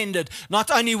contended,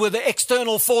 not only with the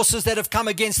external forces that have come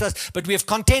against us, but we have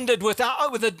contended with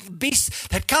the beasts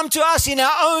that come to us in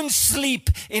our own sleep,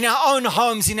 in our own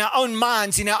homes, in our own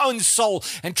minds, in our own soul,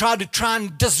 and try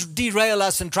and derail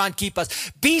us and try and keep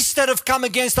us. Beasts that have come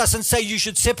against us and say you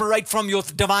should separate from your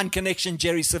divine connection,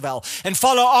 Jerry Savelle, and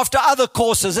follow after other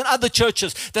courses and other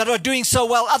churches that are doing so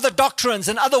well, other doctrines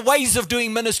and other ways of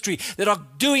doing ministry that are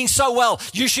doing so well.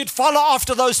 You should follow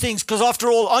after those things, because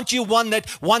after all, aren't you one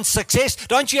that wants success?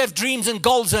 Don't you have dreams and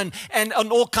goals and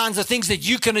all kinds of things that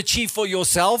you can achieve for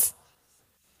yourself?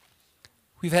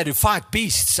 We've had to fight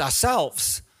beasts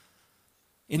ourselves.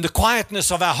 In the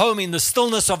quietness of our home, in the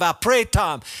stillness of our prayer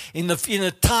time, in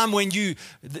a time when you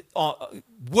are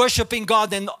worshiping God,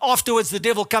 then afterwards the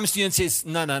devil comes to you and says,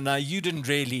 no, you didn't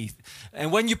really.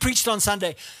 And when you preached on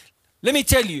Sunday, let me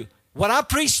tell you, what I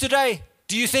preached today,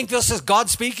 do you think this is God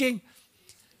speaking?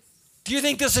 Do you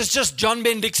think this is just John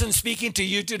Ben Dixon speaking to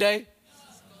you today?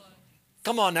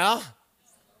 Come on now.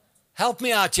 Help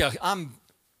me out here.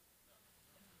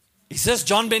 Is this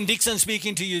John Ben Dixon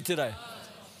speaking to you today?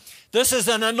 This is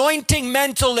an anointing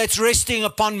mantle that's resting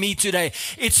upon me today.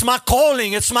 It's my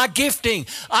calling. It's my gifting.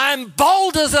 I'm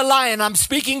bold as a lion. I'm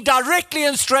speaking directly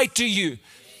and straight to you.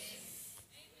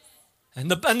 And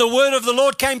the word of the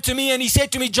Lord came to me, and he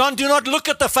said to me, John, do not look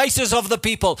at the faces of the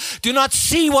people. Do not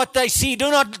see what they see. Do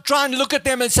not try and look at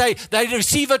them and say they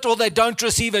receive it or they don't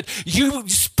receive it. You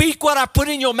speak what I put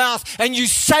in your mouth, and you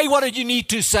say what you need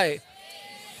to say.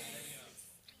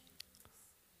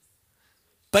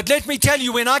 But let me tell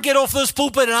you, when I get off this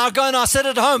pulpit and I go and I sit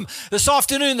at home this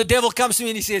afternoon, the devil comes to me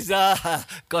and he says,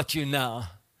 got you now.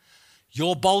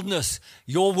 Your boldness,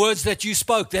 your words that you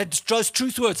spoke, those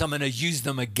truth words, I'm going to use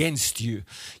them against you.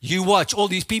 You watch, all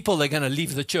these people, they're going to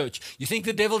leave the church. You think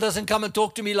the devil doesn't come and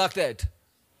talk to me like that?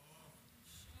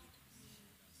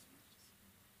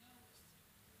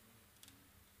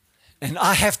 And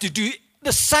I have to do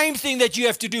the same thing that you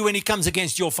have to do when he comes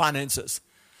against your finances.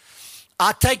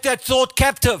 I take that thought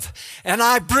captive and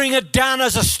I bring it down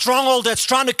as a stronghold that's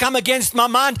trying to come against my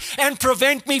mind and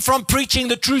prevent me from preaching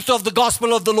the truth of the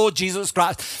gospel of the Lord Jesus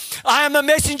Christ. I am a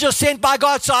messenger sent by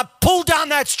God, so I pull down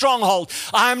that stronghold.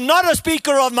 I am not a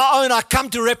speaker of my own. I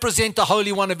come to represent the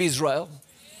Holy One of Israel.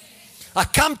 I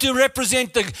come to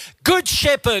represent the good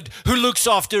shepherd who looks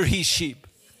after his sheep.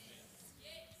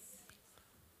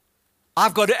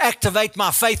 I've got to activate my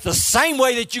faith the same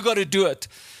way that you got to do it.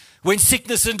 When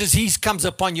sickness and disease comes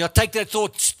upon you, I take that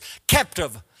thought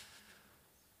captive.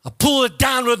 I pull it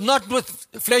down not with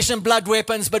flesh and blood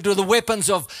weapons, but with the weapons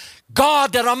of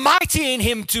God that are mighty in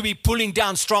him to be pulling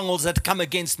down strongholds that come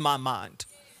against my mind.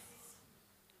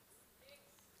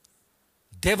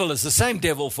 Devil is the same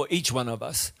devil for each one of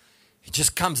us. He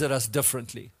just comes at us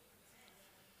differently.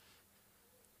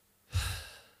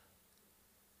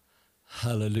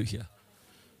 Hallelujah.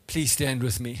 Please stand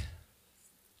with me.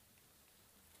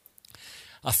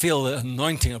 I feel the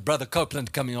anointing of Brother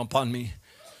Copeland coming upon me.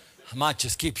 I might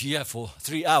just keep you here for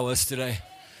 3 hours today.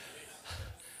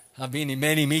 I've been in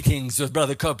many meetings with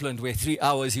Brother Copeland where 3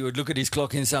 hours he would look at his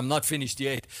clock and say, I'm not finished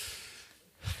yet.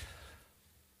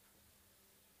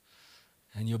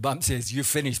 And your bum says, you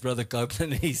finished, Brother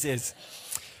Copeland. And he says,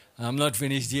 I'm not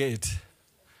finished yet.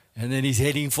 And then he's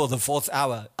heading for the 4th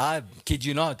hour. I kid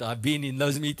you not, I've been in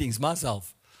those meetings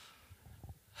myself.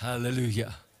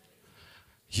 Hallelujah.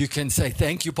 You can say,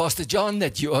 thank you, Pastor John,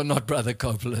 that you are not Brother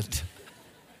Copeland.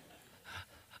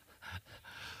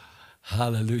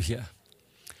 Hallelujah.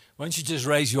 Why don't you just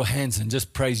raise your hands and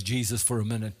just praise Jesus for a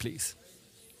minute, please.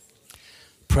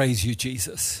 Praise you,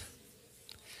 Jesus.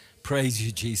 Praise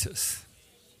you, Jesus.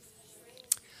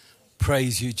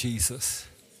 Praise you, Jesus.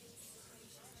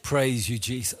 Praise you,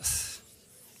 Jesus.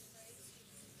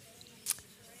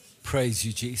 Praise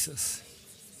you, Jesus.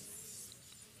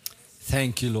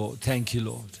 Thank you, Lord. Thank you,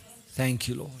 Lord. Thank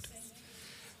you, Lord.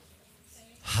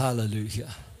 Hallelujah.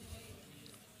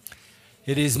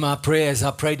 It is my prayer, as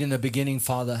I prayed in the beginning,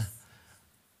 Father,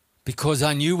 because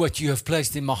I knew what you have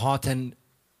placed in my heart and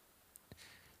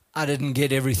I didn't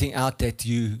get everything out that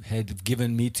you had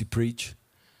given me to preach.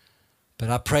 But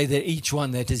I pray that each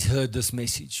one that has heard this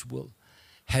message will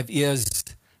have ears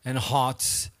and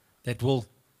hearts that will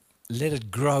let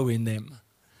it grow in them.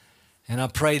 And I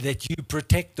pray that you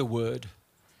protect the word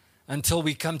until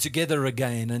we come together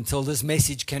again, until this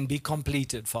message can be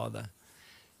completed, Father.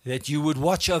 That you would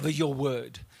watch over your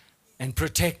word and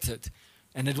protect it.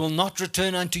 And it will not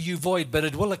return unto you void, but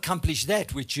it will accomplish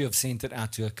that which you have sent it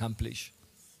out to accomplish.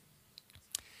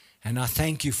 And I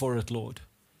thank you for it, Lord,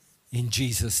 in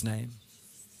Jesus' name.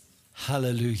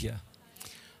 Hallelujah.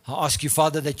 I ask you,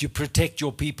 Father, that you protect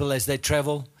your people as they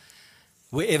travel,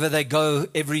 wherever they go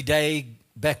every day,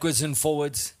 backwards and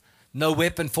forwards. No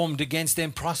weapon formed against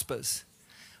them prospers.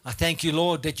 I thank you,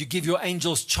 Lord, that you give your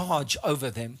angels charge over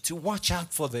them to watch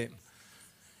out for them.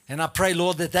 And I pray,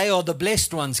 Lord, that they are the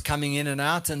blessed ones coming in and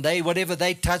out, and they, whatever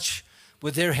they touch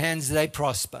with their hands, they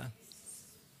prosper.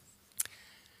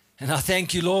 And I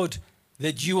thank you, Lord,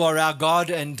 that you are our God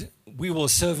and we will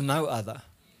serve no other.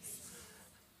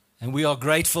 And we are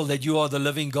grateful that you are the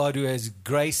living God who has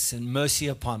grace and mercy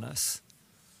upon us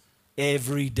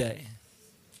every day.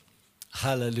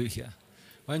 Hallelujah.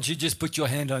 Why don't you just put your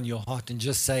hand on your heart and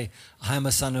just say, I am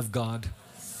a son of God.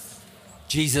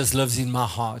 Jesus lives in my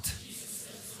heart.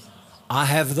 I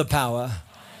have the power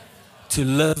to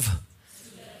live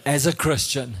as a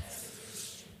Christian,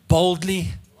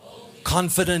 boldly,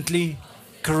 confidently,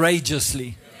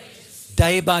 courageously,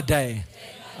 day by day.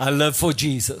 I live for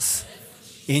Jesus.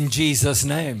 In Jesus'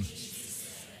 name.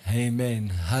 Amen.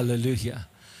 Hallelujah.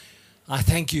 I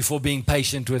thank you for being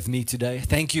patient with me today.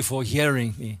 Thank you for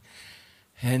hearing me.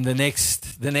 And the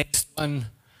next one is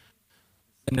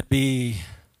going to be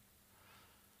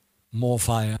more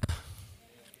fire.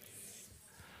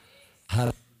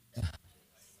 Hallelujah.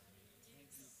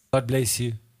 God bless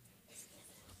you.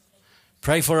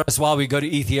 Pray for us while we go to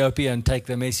Ethiopia and take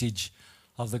the message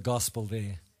of the gospel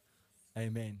there.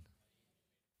 Amen.